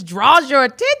that just draws your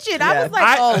attention. I Yeah. was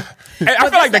like, I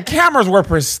feel like the cameers were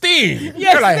pristine.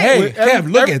 Yes, They're like, hey, Wait,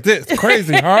 Kev, look at this.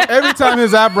 Crazy, huh? Every time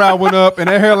his eyebrow went up and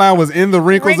that hairline was in the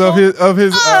wrinkles of his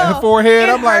Oh, forehead,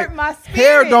 it I'm like, hurt my spirit.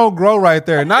 hair don't grow right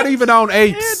there. Not even on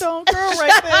eights. Don't go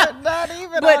right there. Not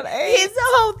even But on eight. his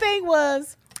whole thing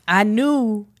was, I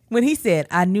knew when he said,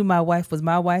 I knew my wife was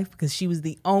my wife because she was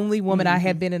the only woman I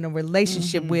had been in a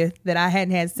relationship with that I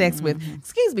hadn't had sex with.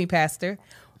 Excuse me, Pastor.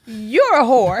 You're a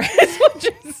whore. That's what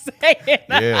you're saying.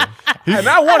 Yeah. And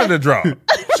I wanted to draw.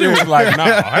 She was like, no.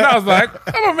 And I was like,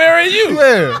 I'm going to marry you.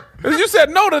 Yeah. Because you said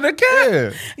no to the cat.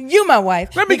 Yeah. You my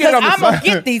wife. Let me because get on the I'm going side. to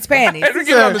get these panties. Let me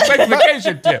get on the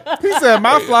sanctification tip. He said,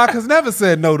 my flock has never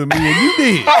said no to me, and you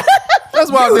did.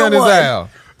 That's why I'm doing his owl.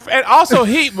 And also,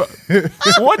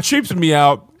 what trips me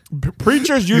out,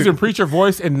 preachers using preacher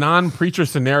voice in non-preacher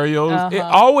scenarios, it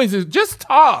always is just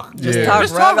talk. Just Yeah. talk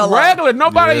Just talk regular.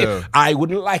 Nobody, Yeah. I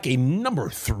would like a number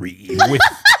 3 with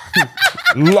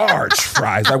large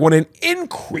fries. I want an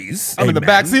increase. I'm in the Amen.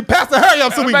 back seat. Pastor, hurry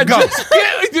up so we can go.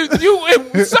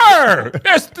 Sir,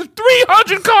 there's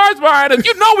 300 cars behind us.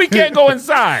 You know we can't go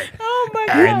inside. Oh my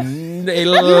God. And a You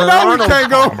know we can't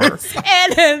go.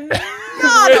 And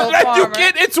Arnold Palmer.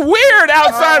 It's weird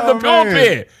outside Oh, the man.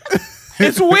 pulpit.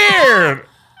 It's weird.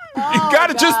 You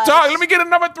gotta just talk. Let me get a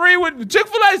number 3 with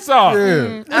Chick-fil-A sauce.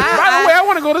 Yeah. By the way, I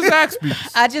want to go to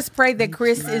Zaxby's. I just pray that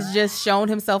Chris is just shown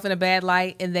himself in a bad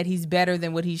light and that he's better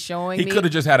than what he's showing He me. could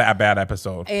have just had a bad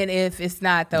episode. And if it's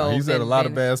not, though. He said then- a lot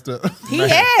of then- bad stuff. He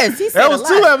has. He said That was a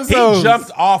 2 lot. episodes. He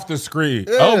jumped off the screen.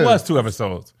 Yeah. Oh, it was 2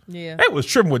 episodes. Yeah. It was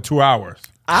tripping with 2 hours.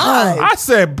 I I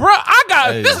said, bro, I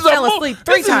got Hey. this is Fell a asleep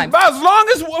 3 this times. is about as long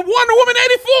as Wonder Woman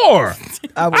 84.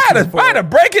 I was I here for had to it.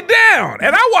 break it down,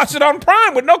 and I watched it on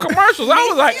Prime with no commercials. I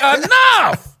was like,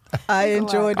 enough. I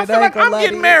enjoyed I it. feel I like ain't gonna I'm lie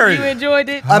getting to married. You enjoyed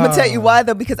it? I'm gonna tell you why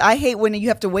though, because I hate when you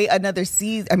have to wait another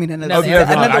season. I mean, another No, season, yeah,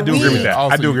 no, another I do week. agree with that.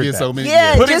 Also, I do you agree get with so that. many.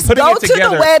 Yeah, Putting- just putting go it to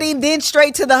together. the wedding, then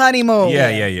straight to the honeymoon. Yeah.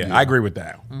 I agree with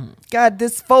that. God,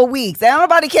 this 4 weeks. Ain't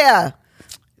nobody care.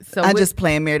 So I'm with- just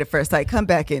playing Married at First Sight. Come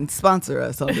back and sponsor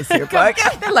us on this here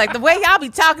podcast. They're like the way y'all be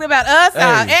talking about us,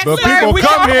 our Hey, but experts. people We come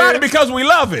talk about here. it because we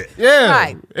love it. Yeah.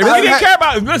 Right. If we didn't care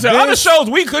about it, listen, This- other shows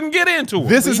we couldn't get into.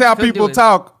 This is We how couldn't people do it.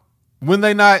 talk when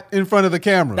they not in front of the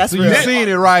camera. That's so real. you're seeing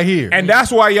it right here. And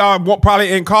that's why y'all probably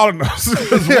ain't calling us.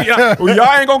 'Cause y'all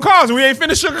ain't gonna call us. We ain't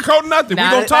finna sugarcoat nothing. Not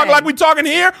We gonna a talk thing. like we talking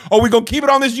here, or we gonna keep it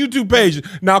on this YouTube page.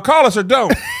 Now call us or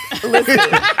don't,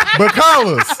 but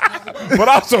call us. but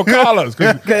also call us.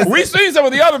 'Cause we seen some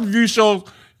of the other review shows.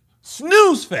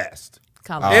 Snooze fest.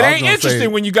 Call Oh, it. It I was ain't gonna interesting say-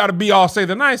 when you got to be all say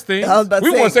the nice things. I was about to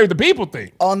We say- want to say what the people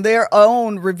think. On their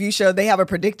own review show, they have a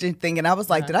prediction thing, and I was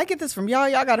like, "Did I get this from y'all?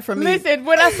 Y'all got it from me." Listen,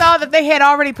 when I saw that they had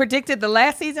already predicted the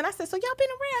last season, I said, "So y'all been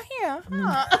around here?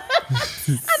 Huh? I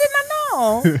did not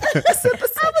know." I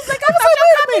was like, "I thought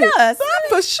y'all copied us." I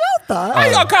for sure thought. How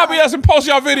y'all copy us and post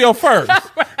y'all video first?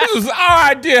 This was our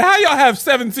idea. How y'all have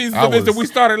 7 seasons I of this was- that we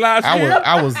started last year? How?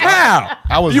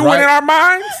 I was You right, went in our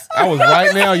minds? I was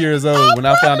right now years old when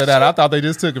I found it out. I thought they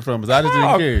just took it from us. I just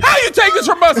didn't care. How you take this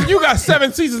from us and you got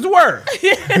 7 seasons worth?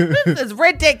 This is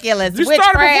ridiculous. You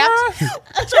started Witchcraft.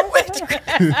 before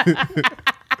us?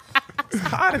 It's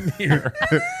hot in here.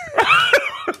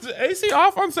 Is the AC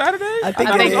off on Saturdays? I think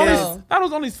it it is. is. That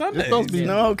was only Sundays. supposed to be-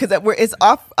 No, because it's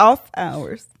off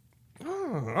hours.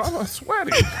 I'm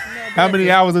sweaty. How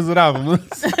many hours is it out?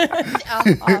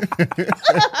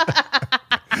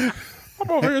 I'm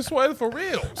over here sweating for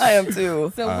real. I am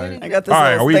too. So what did I got this. All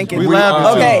right, little are we, stinking. we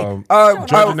laughing Okay.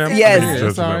 judging them? Yes. Yeah.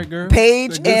 That's all right, girl.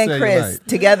 Paige Good and say Chris you're right.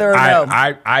 together or no?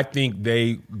 I think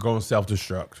they gonna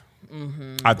self-destruct.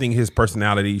 I think his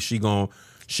personality, she gonna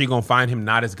find him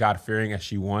not as God-fearing as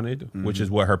she wanted, which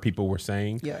is what her people were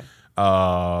saying. Yeah.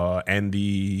 I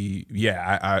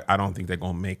don't think they're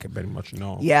gonna make it very much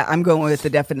no. Yeah, I'm going with the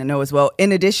definite no as well.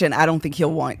 In addition, I don't think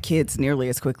he'll want kids nearly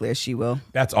as quickly as she will.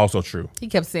 That's also true. He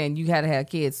kept saying you had to have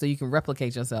kids so you can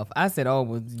replicate yourself. I said, "Oh,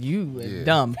 well, you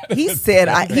dumb." He said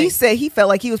he felt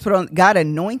like he was put on. God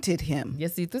anointed him.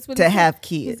 Yes, see, this what To he- have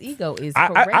kids. His ego is I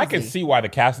can crazy. see why the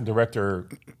casting director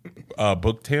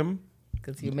booked him.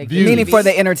 Because he'll make Views. Meaning for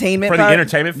the entertainment For the part?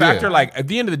 entertainment factor, Yeah. like at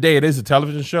the end of the day, it is a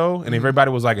television show, and if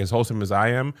everybody was like as wholesome as I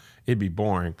am, it'd be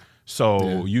boring.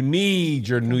 So you need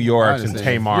your New Yorks and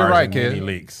understand. Tamars You're right, and kid. Nanny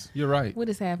Leaks. You're right. What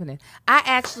is happening? I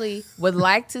actually would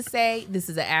like to say this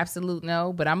is an absolute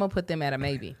no, but I'm gonna put them at a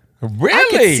maybe. Really? I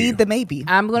could see the maybe.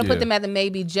 I'm gonna Yeah. put them at the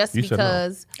maybe just You said no.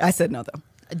 because I said no though.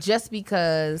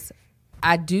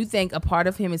 I do think a part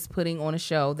of him is putting on a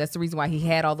show. That's the reason why he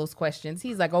had all those questions.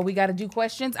 He's like, "Oh, we got to do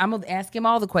questions. I'm gonna ask him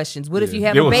all the questions. What if you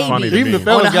have It a was baby? funny to Even me. the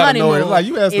fellas on a got to know it. honeymoon? Like,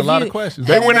 you asked a If lot you- of questions.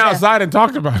 They went outside and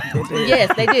talked about it.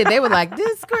 Yes, they did. They were like,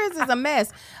 "This Chris is a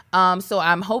mess." So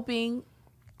I'm hoping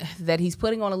that he's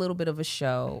putting on a little bit of a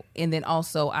show, and then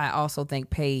I also think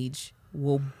Paige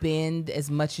will bend as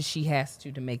much as she has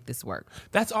to make this work.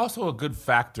 That's also a good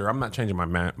factor. I'm not changing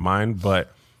my mind,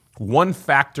 but one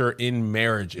factor in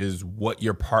marriage is what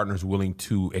your partner's willing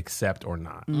to accept or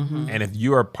not. And if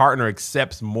your partner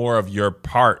accepts more of your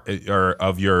part or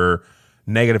of your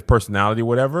negative personality or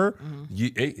whatever,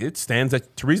 it stands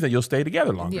to reason that you'll stay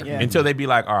together longer until they be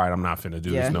like, all right, I'm not finna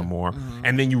do this no more.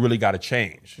 And then you really got to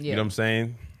change. You know what I'm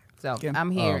saying? So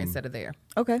I'm here instead of there.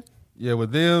 Okay. Yeah,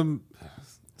 with them,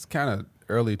 it's kind of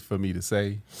early for me to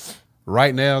say.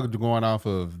 Right now, going off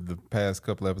of the past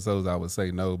couple episodes, I would say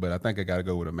no, but I think I got to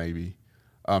go with a maybe.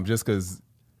 Just because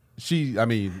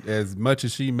as much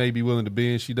as she may be willing to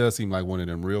bend, she does seem like one of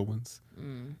them real ones.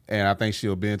 And I think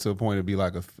she'll bend to a point to be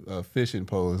like a fishing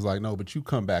pole. It's like, no, but you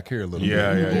come back here a little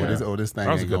bit. Or this thing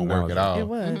ain't going to work at all. It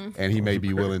was. And he may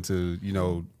be willing to,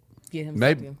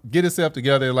 Get himself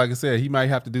together. Like I said, he might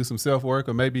have to do some self-work,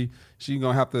 or maybe she's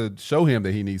going to have to show him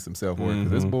that he needs some self-work.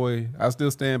 Because this boy, I still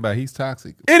stand by, he's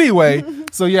toxic. Anyway,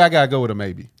 so yeah, I got to go with a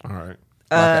maybe. All right.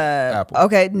 Apple.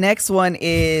 Okay, next one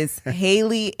is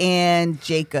Haley and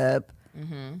Jacob.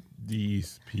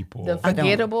 These people. the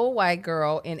forgettable white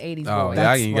girl in 80s boy.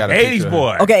 Yeah, I ain't got a 80s picture.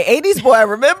 boy. Okay, 80s boy, I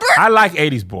remember. I like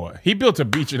 80s boy. He built a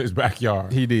beach in his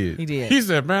backyard. He did. He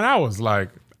said, man, I was like,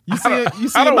 You see it? You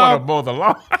see I don't him all, want to mow the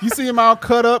lawn. You see him all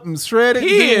cut up and shredded,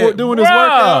 He doing his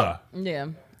workout. Yeah.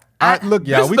 Look, This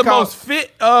y'all, is we the call, most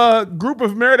fit group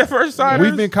of Married at First Sighters.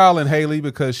 we've been calling Haley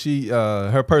because she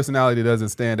her personality doesn't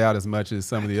stand out as much as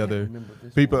some of the other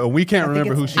people. We can't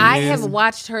remember who she I is. have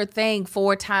watched her thing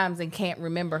 4 times and can't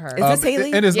remember her. Is this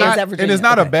Haley? And it's Yeah, is not, that and Virginia? it's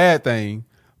not a Okay. bad thing,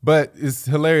 but it's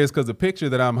hilarious because the picture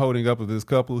that I'm holding up of this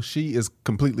couple, she is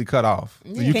completely cut off. So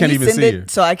you Can can't you even send see it her.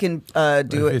 so I can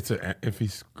do it? If he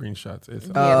screenshots it.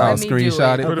 Let me do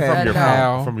screenshot it. Put it Okay. from your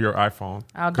How? phone. From your iPhone.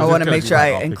 I'll do I it. want to Because make we sure have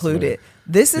I all include pixelated. it.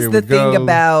 This is Here the we thing go.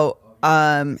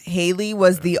 about Haley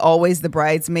was the always the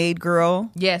bridesmaid girl.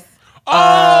 Yes.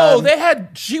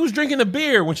 She was drinking the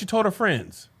beer when she told her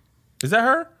friends. Is that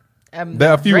her? There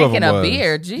are a few of Drinking them a was.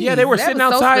 beer. Jeez, Yeah, they were that sitting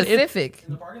was outside So specific.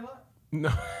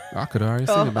 No. I could have already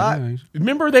seen it by now.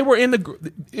 Remember they were in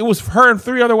the. It was her and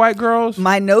 3 other white girls.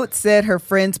 My note said her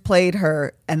friends played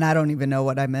her, and I don't even know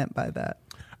what I meant by that.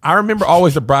 I remember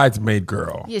always the bridesmaid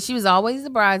girl. Yeah, she was always the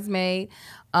bridesmaid.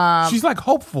 She's like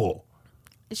hopeful.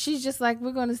 She's just like,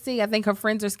 we're going to see. I think her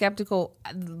friends are skeptical.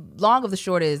 Long of the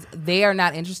short is, they are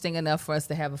not interesting enough for us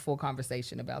to have a full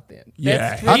conversation about them.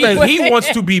 Yeah, That's he wants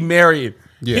to be married.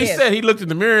 Yeah. He said he looked in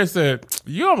the mirror and said,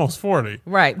 "You almost 40."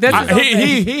 Right. That's his whole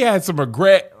thing. He had some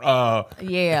regret.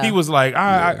 Yeah. He was like,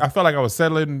 I felt like I was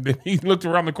settling. Then he looked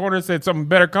around the corner and said something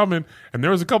better coming. And there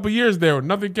was a couple years there where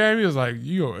nothing came. He was like,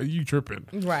 you tripping.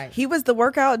 Right. He was the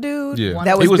workout dude. Yeah.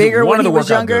 That He was was bigger one when of he the was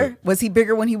workout younger. dude. Was he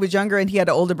bigger when he was younger and he had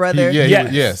an older brother?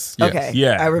 Yes. Okay.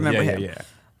 Yeah, I remember yeah, him. Yeah.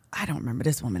 I don't remember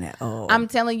this woman at all. I'm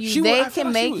telling you, She they was- I feel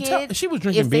can like she make was- it she was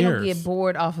drinking if they don't beers. get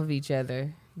bored off of each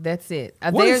other. That's it.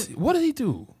 What does he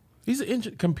do? He's an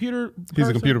computer. He's a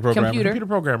person? computer programmer. Computer.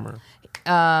 programmer.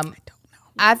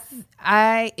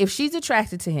 I if she's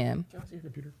attracted to him,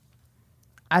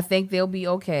 I think they'll be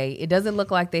okay. It doesn't look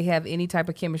like they have any type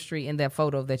of chemistry in that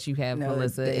photo that you have, No,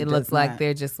 Melissa. it It does looks like not.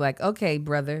 they're just like, okay,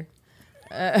 brother.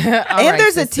 and right,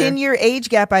 there's a sister. 10-year age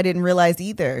gap I didn't realize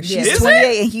either. She's Is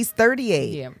 28 and he's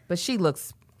 38. Yeah, but she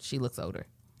looks older.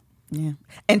 Yeah.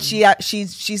 And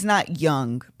she's not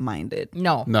young minded.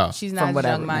 No, No. she's From not what I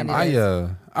young minded.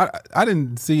 I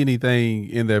didn't see anything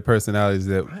in their personalities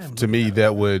that to me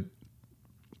that would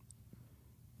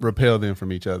repel them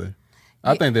from each other.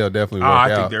 I think they'll definitely work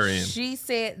I out. think they're in. She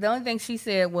said the only thing she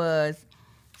said was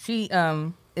she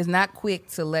is not quick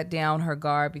to let down her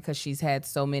guard because she's had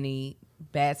so many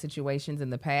bad situations in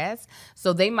the past.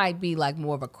 So they might be like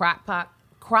more of a crock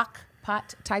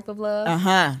pot type of love.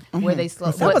 Where they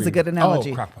slow. That was a good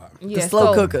analogy. Oh, crock pot. The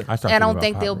slow cooker. I started I thinking don't about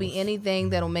think there'll pot be roast. anything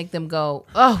that'll make them go,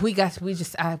 oh,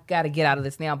 I've got to get out of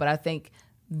this now. But I think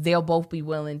they'll both be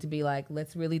willing to be like,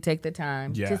 let's really take the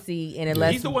time to see. And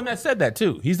unless He's the one that said that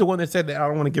too. He's the one that said that I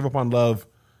don't want to give up on love.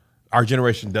 Our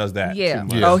generation does that. Yeah. too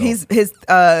much. Yeah. Oh, So- his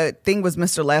thing was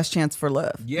Mr. Last Chance for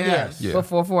Love. Yes. Yeah.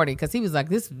 before 40, because he was like,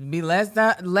 this would be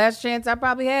last chance I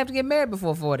probably have to get married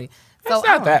before 40. So It's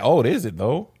not that old, is it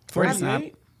though? course not.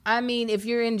 48? I mean, if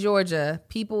you're in Georgia,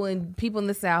 people in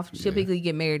the South typically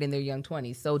get married in their young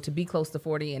 20s. So to be close to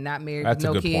 40 and not married That's with a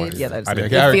no good kids, point. Yeah, that's I good.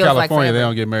 didn't- It Out in feels like California, they forever.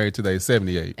 don't get married till they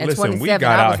 78. At Listen, we 27,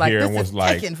 got I was out like, here this and is was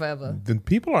like, taking forever. the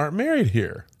people aren't married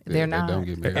here, They're They not. don't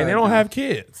get married. and they don't have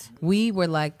kids. We were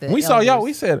like the We saw y'all. elders.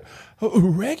 We said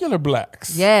regular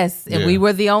blacks. Yes, and Yeah. we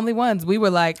were the only ones. We were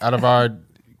like, Out of our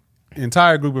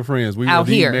entire group of friends, we Out were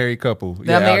the here. married couple.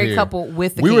 The out married here. couple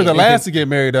with the We were the kids. last to get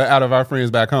married out of our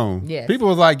friends back home. Yes. People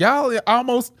was like, y'all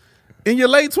almost in your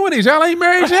late 20s. Y'all ain't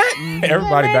married yet?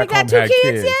 Everybody "Man, back you home got 2 had kids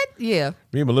kids. yet?" Yeah.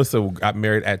 Me and Melissa got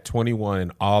married at 21,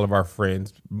 and all of our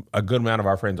friends, a good amount of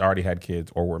our friends, already had kids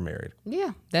or were married,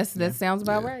 Yeah. That sounds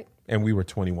about right. and we were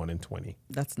 21 and 20.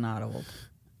 That's not old.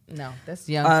 No, that's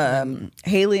young.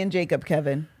 Haley and Jacob,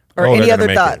 Kevin, or Oh, any they're gonna other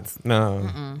make thoughts? it.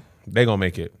 No, they gonna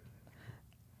make it.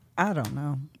 I don't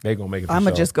know. They gonna make it. I'm for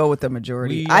gonna just go with the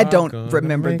majority. We I are don't gonna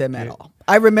remember make them at it. all.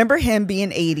 I remember him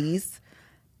being 80s.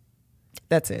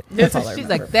 That's it. That's all I She's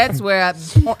remember. like, that's where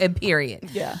I, period.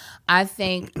 Yeah. I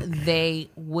think they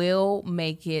will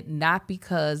make it, not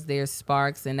because there's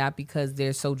sparks and not because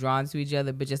they're so drawn to each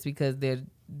other, but just because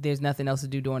there's nothing else to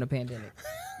do during a pandemic.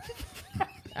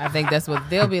 I think that's what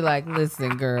they'll be like.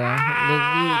 Listen, girl,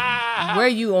 look, where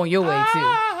you on your way to?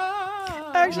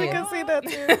 I actually can see that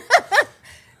too.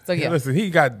 So yeah, Listen, he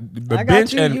got the I got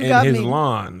bench you, and you got his me.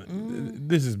 lawn.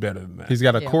 This is better than that. He's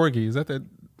got a Yeah. corgi. Is that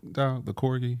dog? The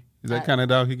corgi? Is that kind of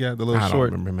dog he got? The little I don't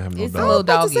short. remember having no It's a dog. little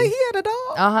About to say doggy. he had a dog.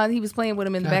 Uh-huh. He was playing with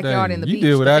him in the God backyard dang. in the You beach.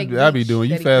 did what the I fake be beach doing.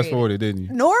 You that he fast created. forwarded, didn't you?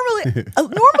 Normally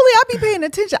I be paying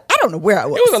attention. I don't know where I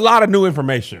was. It was a lot of new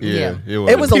information. Yeah, Yeah.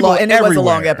 It was a People long, and it was a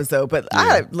long everywhere. episode. But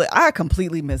I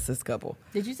completely missed this couple.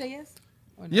 Did you say yes?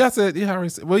 Yeah, I said. Yeah, I already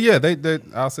said. Well, yeah, they.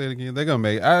 I'll say it again. They're gonna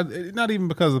make. Not even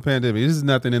because of the pandemic. This is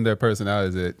nothing in their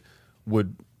personalities that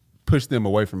would push them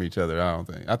away from each other. I don't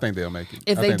think. I think they'll make it.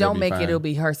 If I they think they'll don't be make fine. it, it'll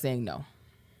be her saying no,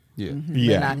 Yeah.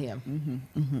 Yeah, but not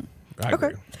him. I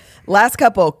agree. Last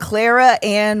couple, Clara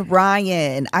and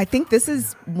Ryan. I think this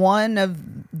is one of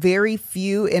very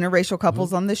few interracial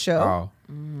couples on the show.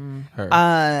 Oh. Her.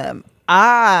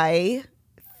 I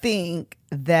think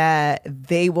that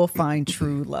they will find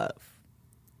true love.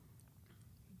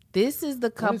 This is the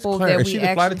couple Claire? that Is we she the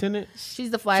actually. flight attendant? She's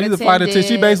the flight She's a attendant. flight attendant.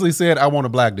 She basically said, "I want a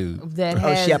black dude." that Oh, she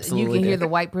has you absolutely can hear did. the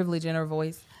white privilege in her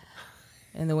voice,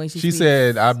 and the way she She speaks.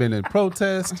 said, "I've been in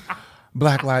protest,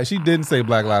 Black Lives." She didn't say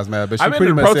Black Lives Matter, but she I mean,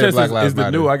 pretty the much said protest Black Lives is the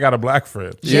Matter. new. I got a black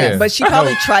friend. Yeah. But she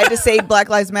probably tried to say Black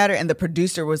Lives Matter, and the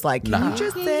producer was like, "Can you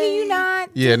just Can say you not?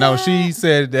 Yeah, do no, that? she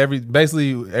said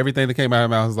basically everything that came out of her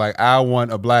mouth was like, "I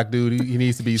want a black dude. He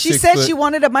needs to be." She 6 said foot. she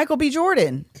wanted a Michael B.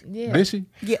 Jordan. Yeah. Did she?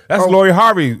 Yeah, That's or- Lori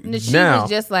Harvey No, she now. was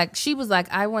just like,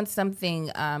 I want something,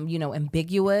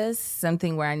 ambiguous,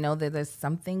 something where I know that there's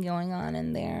something going on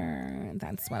in there.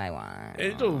 That's what I want.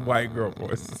 It's a white girl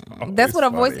voice. That's what her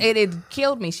voice. Funny. It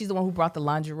killed me. She's the one who brought the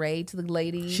lingerie to the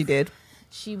ladies. She did.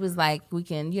 She was like, we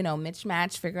can,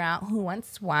 mismatch, figure out who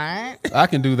wants what. I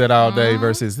can do that all day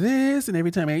versus this, and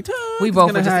every time I talk, We it's both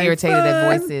gonna were just have irritated at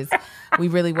fun. voices. We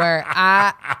really were.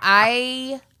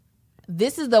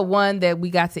 This is the one that we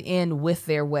got to end with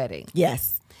their wedding,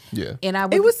 Yes, Yeah, and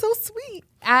it was so sweet.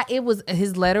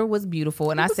 his letter was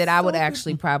beautiful, and I was said I would so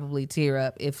actually probably tear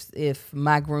up if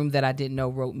my groom that I didn't know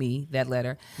wrote me that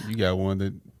letter. you got one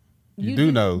that you You do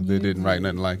do- know that didn't write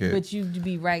nothing like it. But you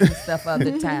be writing stuff all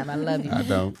the time. I love you. I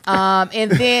don't. And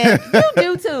then you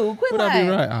do too. Quit Would I be lying.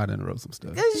 right? I didn't wrote some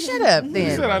stuff. Shut up, He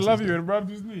then. said, "I love you," and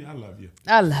rubbed his knee. I love you.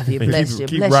 I love you. Bless you.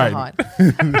 Keep Bless writing.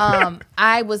 your heart.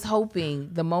 I was hoping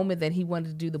the moment that he wanted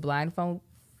to do the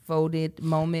blindfolded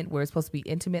moment where it's supposed to be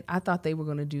intimate, I thought they were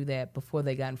going to do that before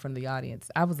they got in front of the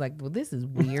audience. I was like, well, this is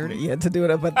weird. Yeah, to do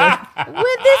it up at the Well,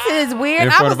 this is weird. In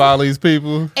I front was- of all these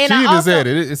people, And she I even also- said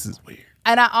it. This is weird.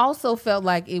 And I also felt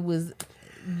like it was.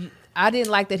 I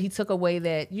didn't like that he took away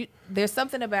that. There's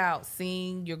something about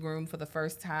seeing your groom for the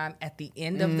first time at the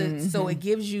end of the. So it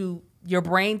gives you your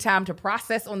brain time to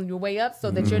process on your way up, so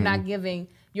that you're not giving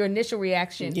your initial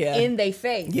reaction Yeah. in their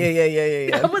face.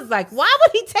 yeah. I was like, why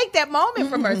would he take that moment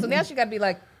from her? So now she got to be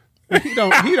like He don't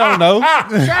know. trying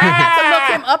to look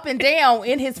him up and down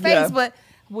in his face. Yeah. But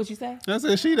what'd you say? I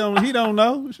said he don't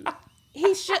know.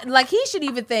 He should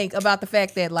even think about the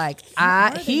fact that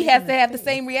he has to have the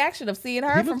same reaction of seeing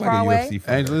her He from looked far like a away. UFC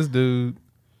fighter. Angela's dude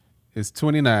is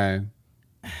 29.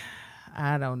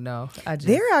 I don't know.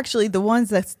 They're actually the ones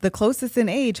that's the closest in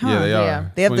age, huh? Yeah, they Yeah.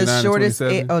 are. They have the 29 and shortest.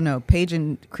 27. Oh no, Paige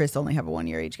and Chris only have a 1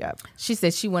 year age gap. She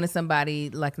said she wanted somebody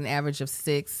like an average of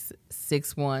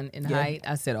 6'1" in height.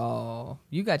 I said, "Oh,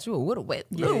 you got you a little baby."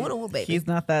 He's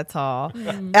not that tall.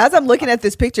 As I'm looking at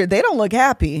this picture, they don't look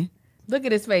happy. Look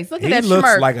at his face. Look at He that looks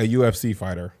smirk. like a UFC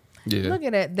fighter. Yeah. Look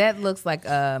at that. That looks like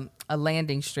a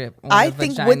landing strip. On I the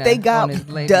think vagina what they on got his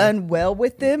lady. done well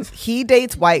with them. He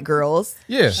dates white girls.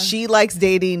 Yeah. She likes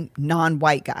dating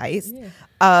non-white guys.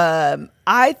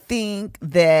 I think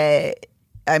that.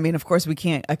 I mean, of course, we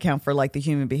can't account for like the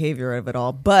human behavior of it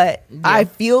all, but I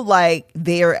feel like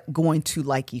they're going to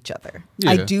like each other.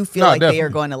 I Yeah. do feel No, like they are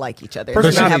definitely. going to like each other. They're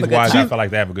gonna have a Personality good wise, time. I feel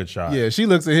like they have a good shot. Yeah, she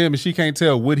looks at him and she can't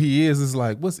tell what he is. It's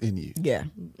like, what's in you? Yeah.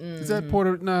 Is that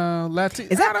Puerto? No, Latin.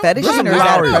 Is that I don't- fetish or is Black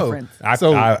that a Lowry.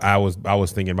 preference? I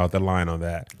was thinking about the line on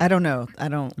that. I don't know. I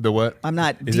don't. The what? I'm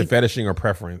not. Is it fetishing or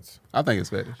preference? I think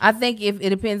it's fetish. I think if it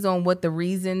depends on what the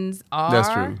reasons are. That's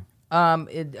true.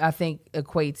 I think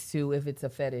equates to if it's a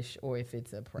fetish or if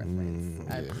it's a preference.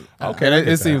 Okay,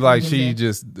 it seems like she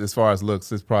just, as far as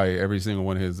looks, it's probably every single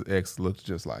one of his ex looks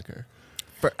just like her.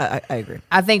 I agree.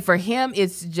 I think for him,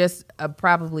 it's just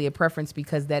probably a preference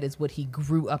because that is what he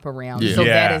grew up around. Yeah. So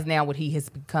Yeah. that is now what he has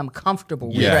become comfortable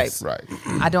with. Yes, right.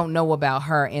 I don't know about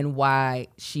her and why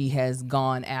she has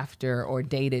gone after or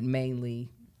dated mainly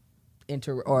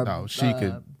No, she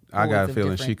could. I got a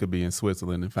feeling she could be in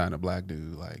Switzerland and find a black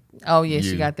dude like. Oh yeah, you.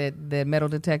 she got that metal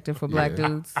detector for black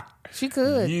dudes. She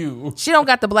could. She don't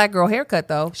got the black girl haircut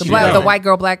though. The white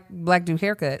girl black dude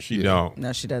haircut. She don't.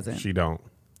 No, she doesn't. She don't.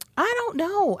 I don't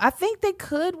know. I think they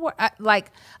could work.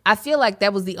 I feel like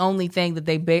that was the only thing that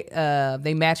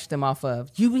they matched them off of.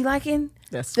 You be liking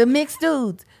the mixed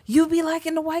dudes. You be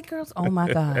liking the white girls. Oh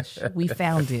my gosh, we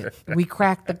found it. We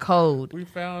cracked the code. We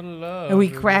found love. And we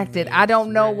cracked it. I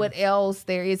don't know what else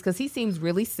there is because he seems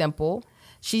really simple.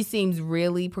 She seems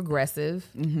really progressive.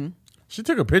 Mm-hmm. She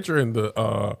took a picture in the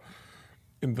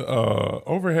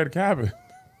overhead cabin.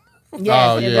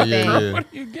 Yes, yeah.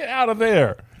 What do you get out of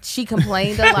there? She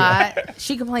complained a lot.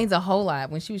 She complains a whole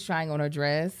lot when she was trying on her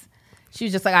dress. She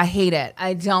was just like, I hate it.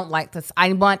 I don't like this.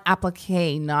 I want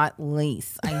applique, not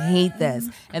lace. I hate this.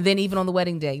 And then even on the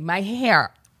wedding day, my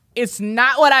hair, it's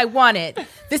not what I wanted.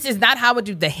 This is not how I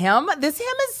do the hem. This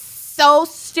hem is so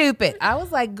stupid. I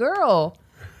was like, girl,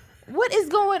 what is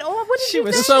going on? What did you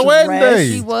was think? It's her wedding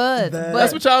day. She was.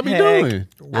 That's what y'all be doing.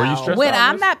 Were you stressed When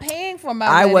out? I'm not paying for my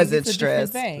I wedding, wasn't it's a different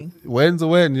stressed. thing. Wedding's a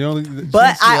wedding. You only.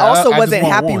 But I also just wasn't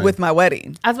want happy one. with my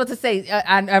wedding. I was about to say,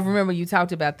 I remember you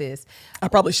talked about this. I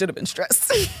probably should have been stressed.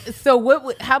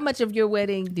 So how much of your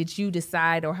wedding did you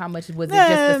decide or how much was it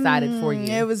just decided for you?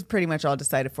 It was pretty much all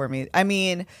decided for me. I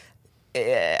mean,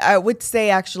 I would say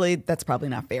actually that's probably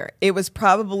not fair. It was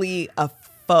probably a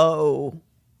faux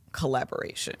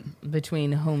collaboration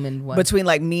Between whom and what? between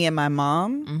like me and my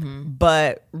mom,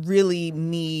 but really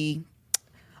me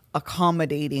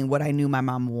accommodating what I knew my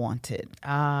mom wanted.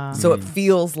 So it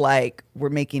feels like we're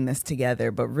making this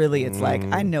together, but really it's like,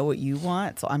 I know what you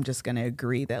want, so I'm just going to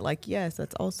agree that like, yes,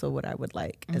 that's also what I would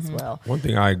like as well. One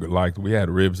thing I liked, we had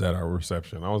ribs at our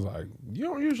reception. I was like, you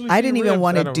don't usually I see didn't even ribs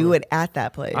want at to a do rib- it at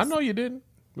that place. I know you didn't.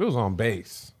 It was on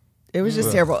base. It was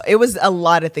just terrible. It was a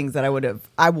lot of things that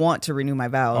I want to renew my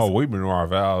vows. Oh, we've been our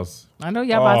vows. I know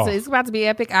y'all about to. It's about to be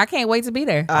epic. I can't wait to be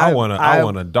there. I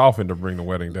want a dolphin to bring the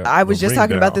wedding down. I was just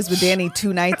talking about down. this with Danny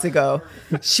 2 nights ago.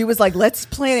 She was like, let's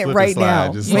plan it Slip and right slide.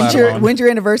 now. Just slide on. When's your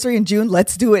anniversary in June?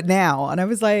 Let's do it now. And I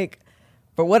was like,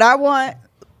 for what I want,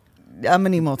 I'm going to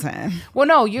need more time. Well,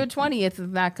 no, your 20th is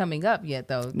not coming up yet,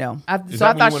 though. No. Is So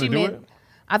I that when thought you she wanna do meant. it?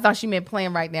 I thought she meant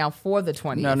plan right now for the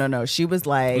 20th. No. She was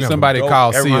like, We have Somebody some dope-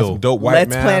 call everyone has Seal. some Dope white let's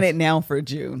masks. plan it now for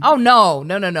June. Oh no.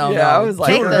 Yeah, I was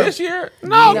like, Take June the- This year?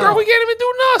 No, No. girl, we can't even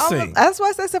do nothing. That's why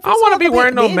I said, I want to be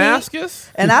wearing no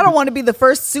masks. And I don't want to be the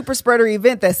first super spreader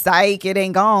event that psych, it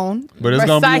ain't gone. But it's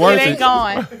gonna be Psych, worth it ain't it.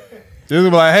 gone. It's gonna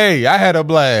be like, hey, I had a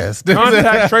blast.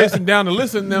 Contact tracing down to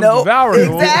listen to them Nope, devour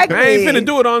them. exactly. I ain't finna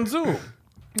do it on Zoom.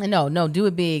 No, do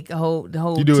it big. The whole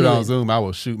You do it to on Zoom, I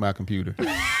will shoot my computer.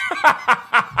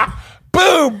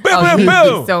 Boom, boom, Oh, boom, you'd be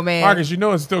boom. so mad. Marcus, you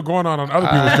know it's still going on other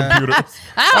people's computers.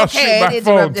 I I'll don't shoot care. my It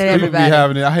phone, interrupted too. People be everybody.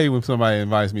 having it. I hate when somebody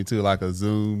invites me to like a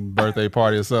Zoom birthday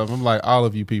party or something. I'm like, all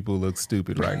of you people look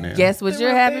stupid right now. Guess what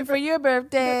you're having for your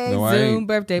birthday? No, I Zoom ain't.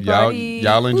 birthday Y'all- party.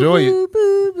 y'all enjoy it. Boo,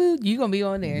 boo, boo. You gonna be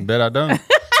on there? Bet I don't.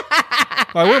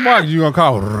 Like, what Mark you gonna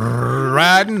call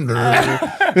riding?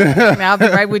 And I'll be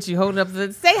right with you. Hold up.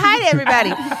 Say hi to everybody.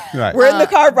 Right. We're in the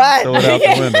car Throw it riding.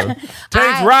 out the window.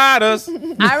 Takes riders.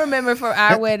 I remember for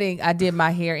our wedding, I did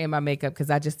my hair and my makeup because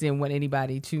I just didn't want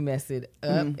anybody to mess it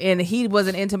up. And he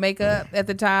wasn't into makeup at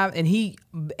the time, and he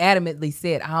adamantly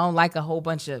said, "I don't like a whole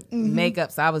bunch of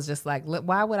makeup." So I was just like,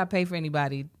 "Why would I pay for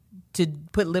anybody to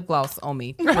put lip gloss on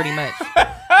me?" Pretty much.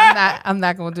 I'm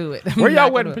not gonna do it. Where I'm y'all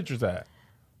not wedding gonna do it. pictures at?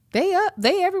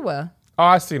 They everywhere. Oh,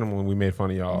 I seen them when we made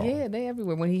fun of y'all. Yeah, they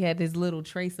everywhere. When he had this little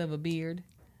trace of a beard.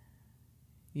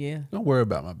 Yeah. Don't worry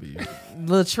about my beard.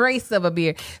 Little trace of a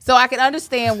beard. So I can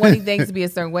understand wanting things to be a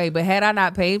certain way, but had I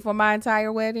not paid for my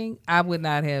entire wedding, I would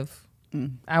not have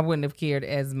I wouldn't have cared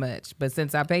as much. But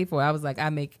since I paid for it, I was like, I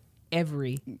make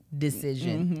every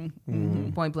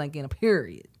decision. Point blank in a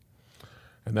period.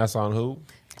 And that's on who?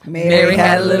 Mary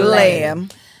had a little lamb.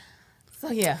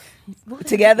 So yeah.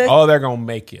 Together, Oh, they're gonna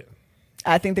make it.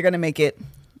 I think they're going to make it.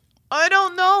 I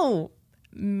don't know.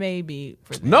 Maybe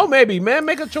for them. No, maybe, man.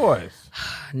 Make a choice.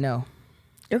 No.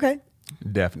 Okay.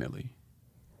 Definitely.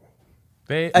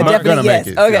 They A Are definite gonna yes.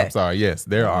 make it. Okay. I'm sorry. Yes,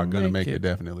 they are gonna make it.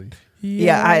 Definitely.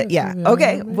 Yeah.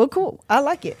 Okay. Well, cool. I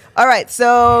like it. All right.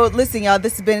 So listen, y'all,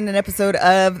 this has been an episode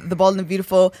of The Bold and the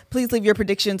Beautiful. Please leave your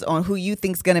predictions on who you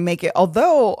think's going to make it.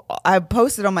 Although I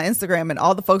posted on my Instagram and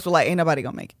all the folks were like, ain't nobody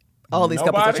going to make it. All these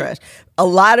couples are trash. A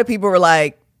lot of people were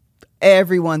like,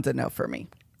 everyone's a no for me.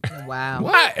 Wow.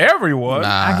 Not everyone.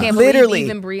 I can't Literally. believe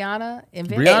even Brianna and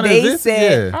Vincent. Brianna, They is this?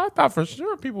 said- Yeah. I thought for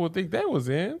sure people would think that was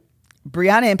in.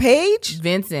 Brianna and Paige?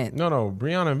 Vincent. No,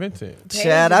 Brianna and Vincent. Paige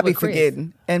Chad, is I be with Chris.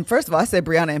 forgetting. And first of all, I said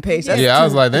Brianna and Paige. That's Yeah, I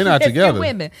was like, they're not It's together.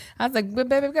 women. I was like,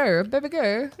 baby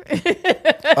girl.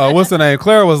 What's her name?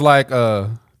 Clara was like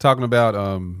talking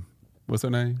about what's her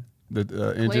name? The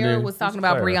engineer. Claire was talking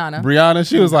about Claire? Brianna. Brianna.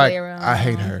 She was like, Clara. I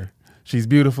hate her. She's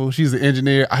beautiful. She's an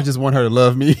engineer. I just want her to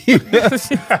love me.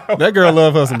 That girl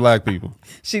love her some black people.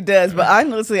 She does, but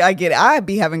honestly, I get it. I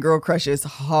be having girl crushes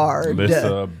hard.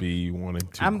 Lissa be wanting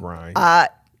to grind.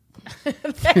 That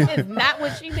is not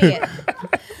what she meant.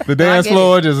 The dance get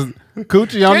floor just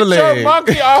coochie on the Get your leg.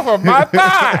 monkey off of my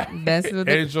thigh. That's what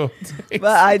they Angel. But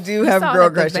I do have saw girl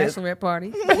at the crushes. bachelorette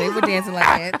party. They were dancing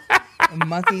like that. A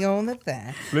monkey on the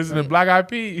thigh. Listen to Black Eyed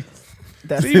Peas.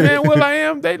 That's See, man, Will I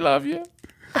Am, they love you.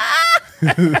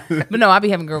 But no, I be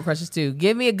having girl crushes too.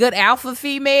 Give me a good alpha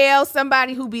female,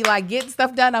 somebody who be like getting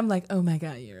stuff done. I'm like, oh my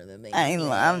God, you're the amazing. I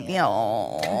love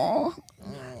you.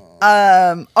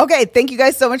 Okay, thank you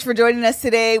guys so much for joining us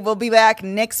today. We'll be back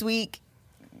next week.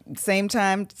 Same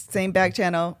time, same back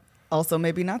channel. Also,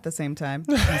 maybe not the same time.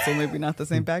 Also, maybe not the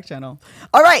same back channel.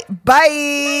 All right,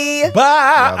 bye.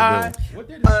 Bye. What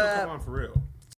did this show come on for real?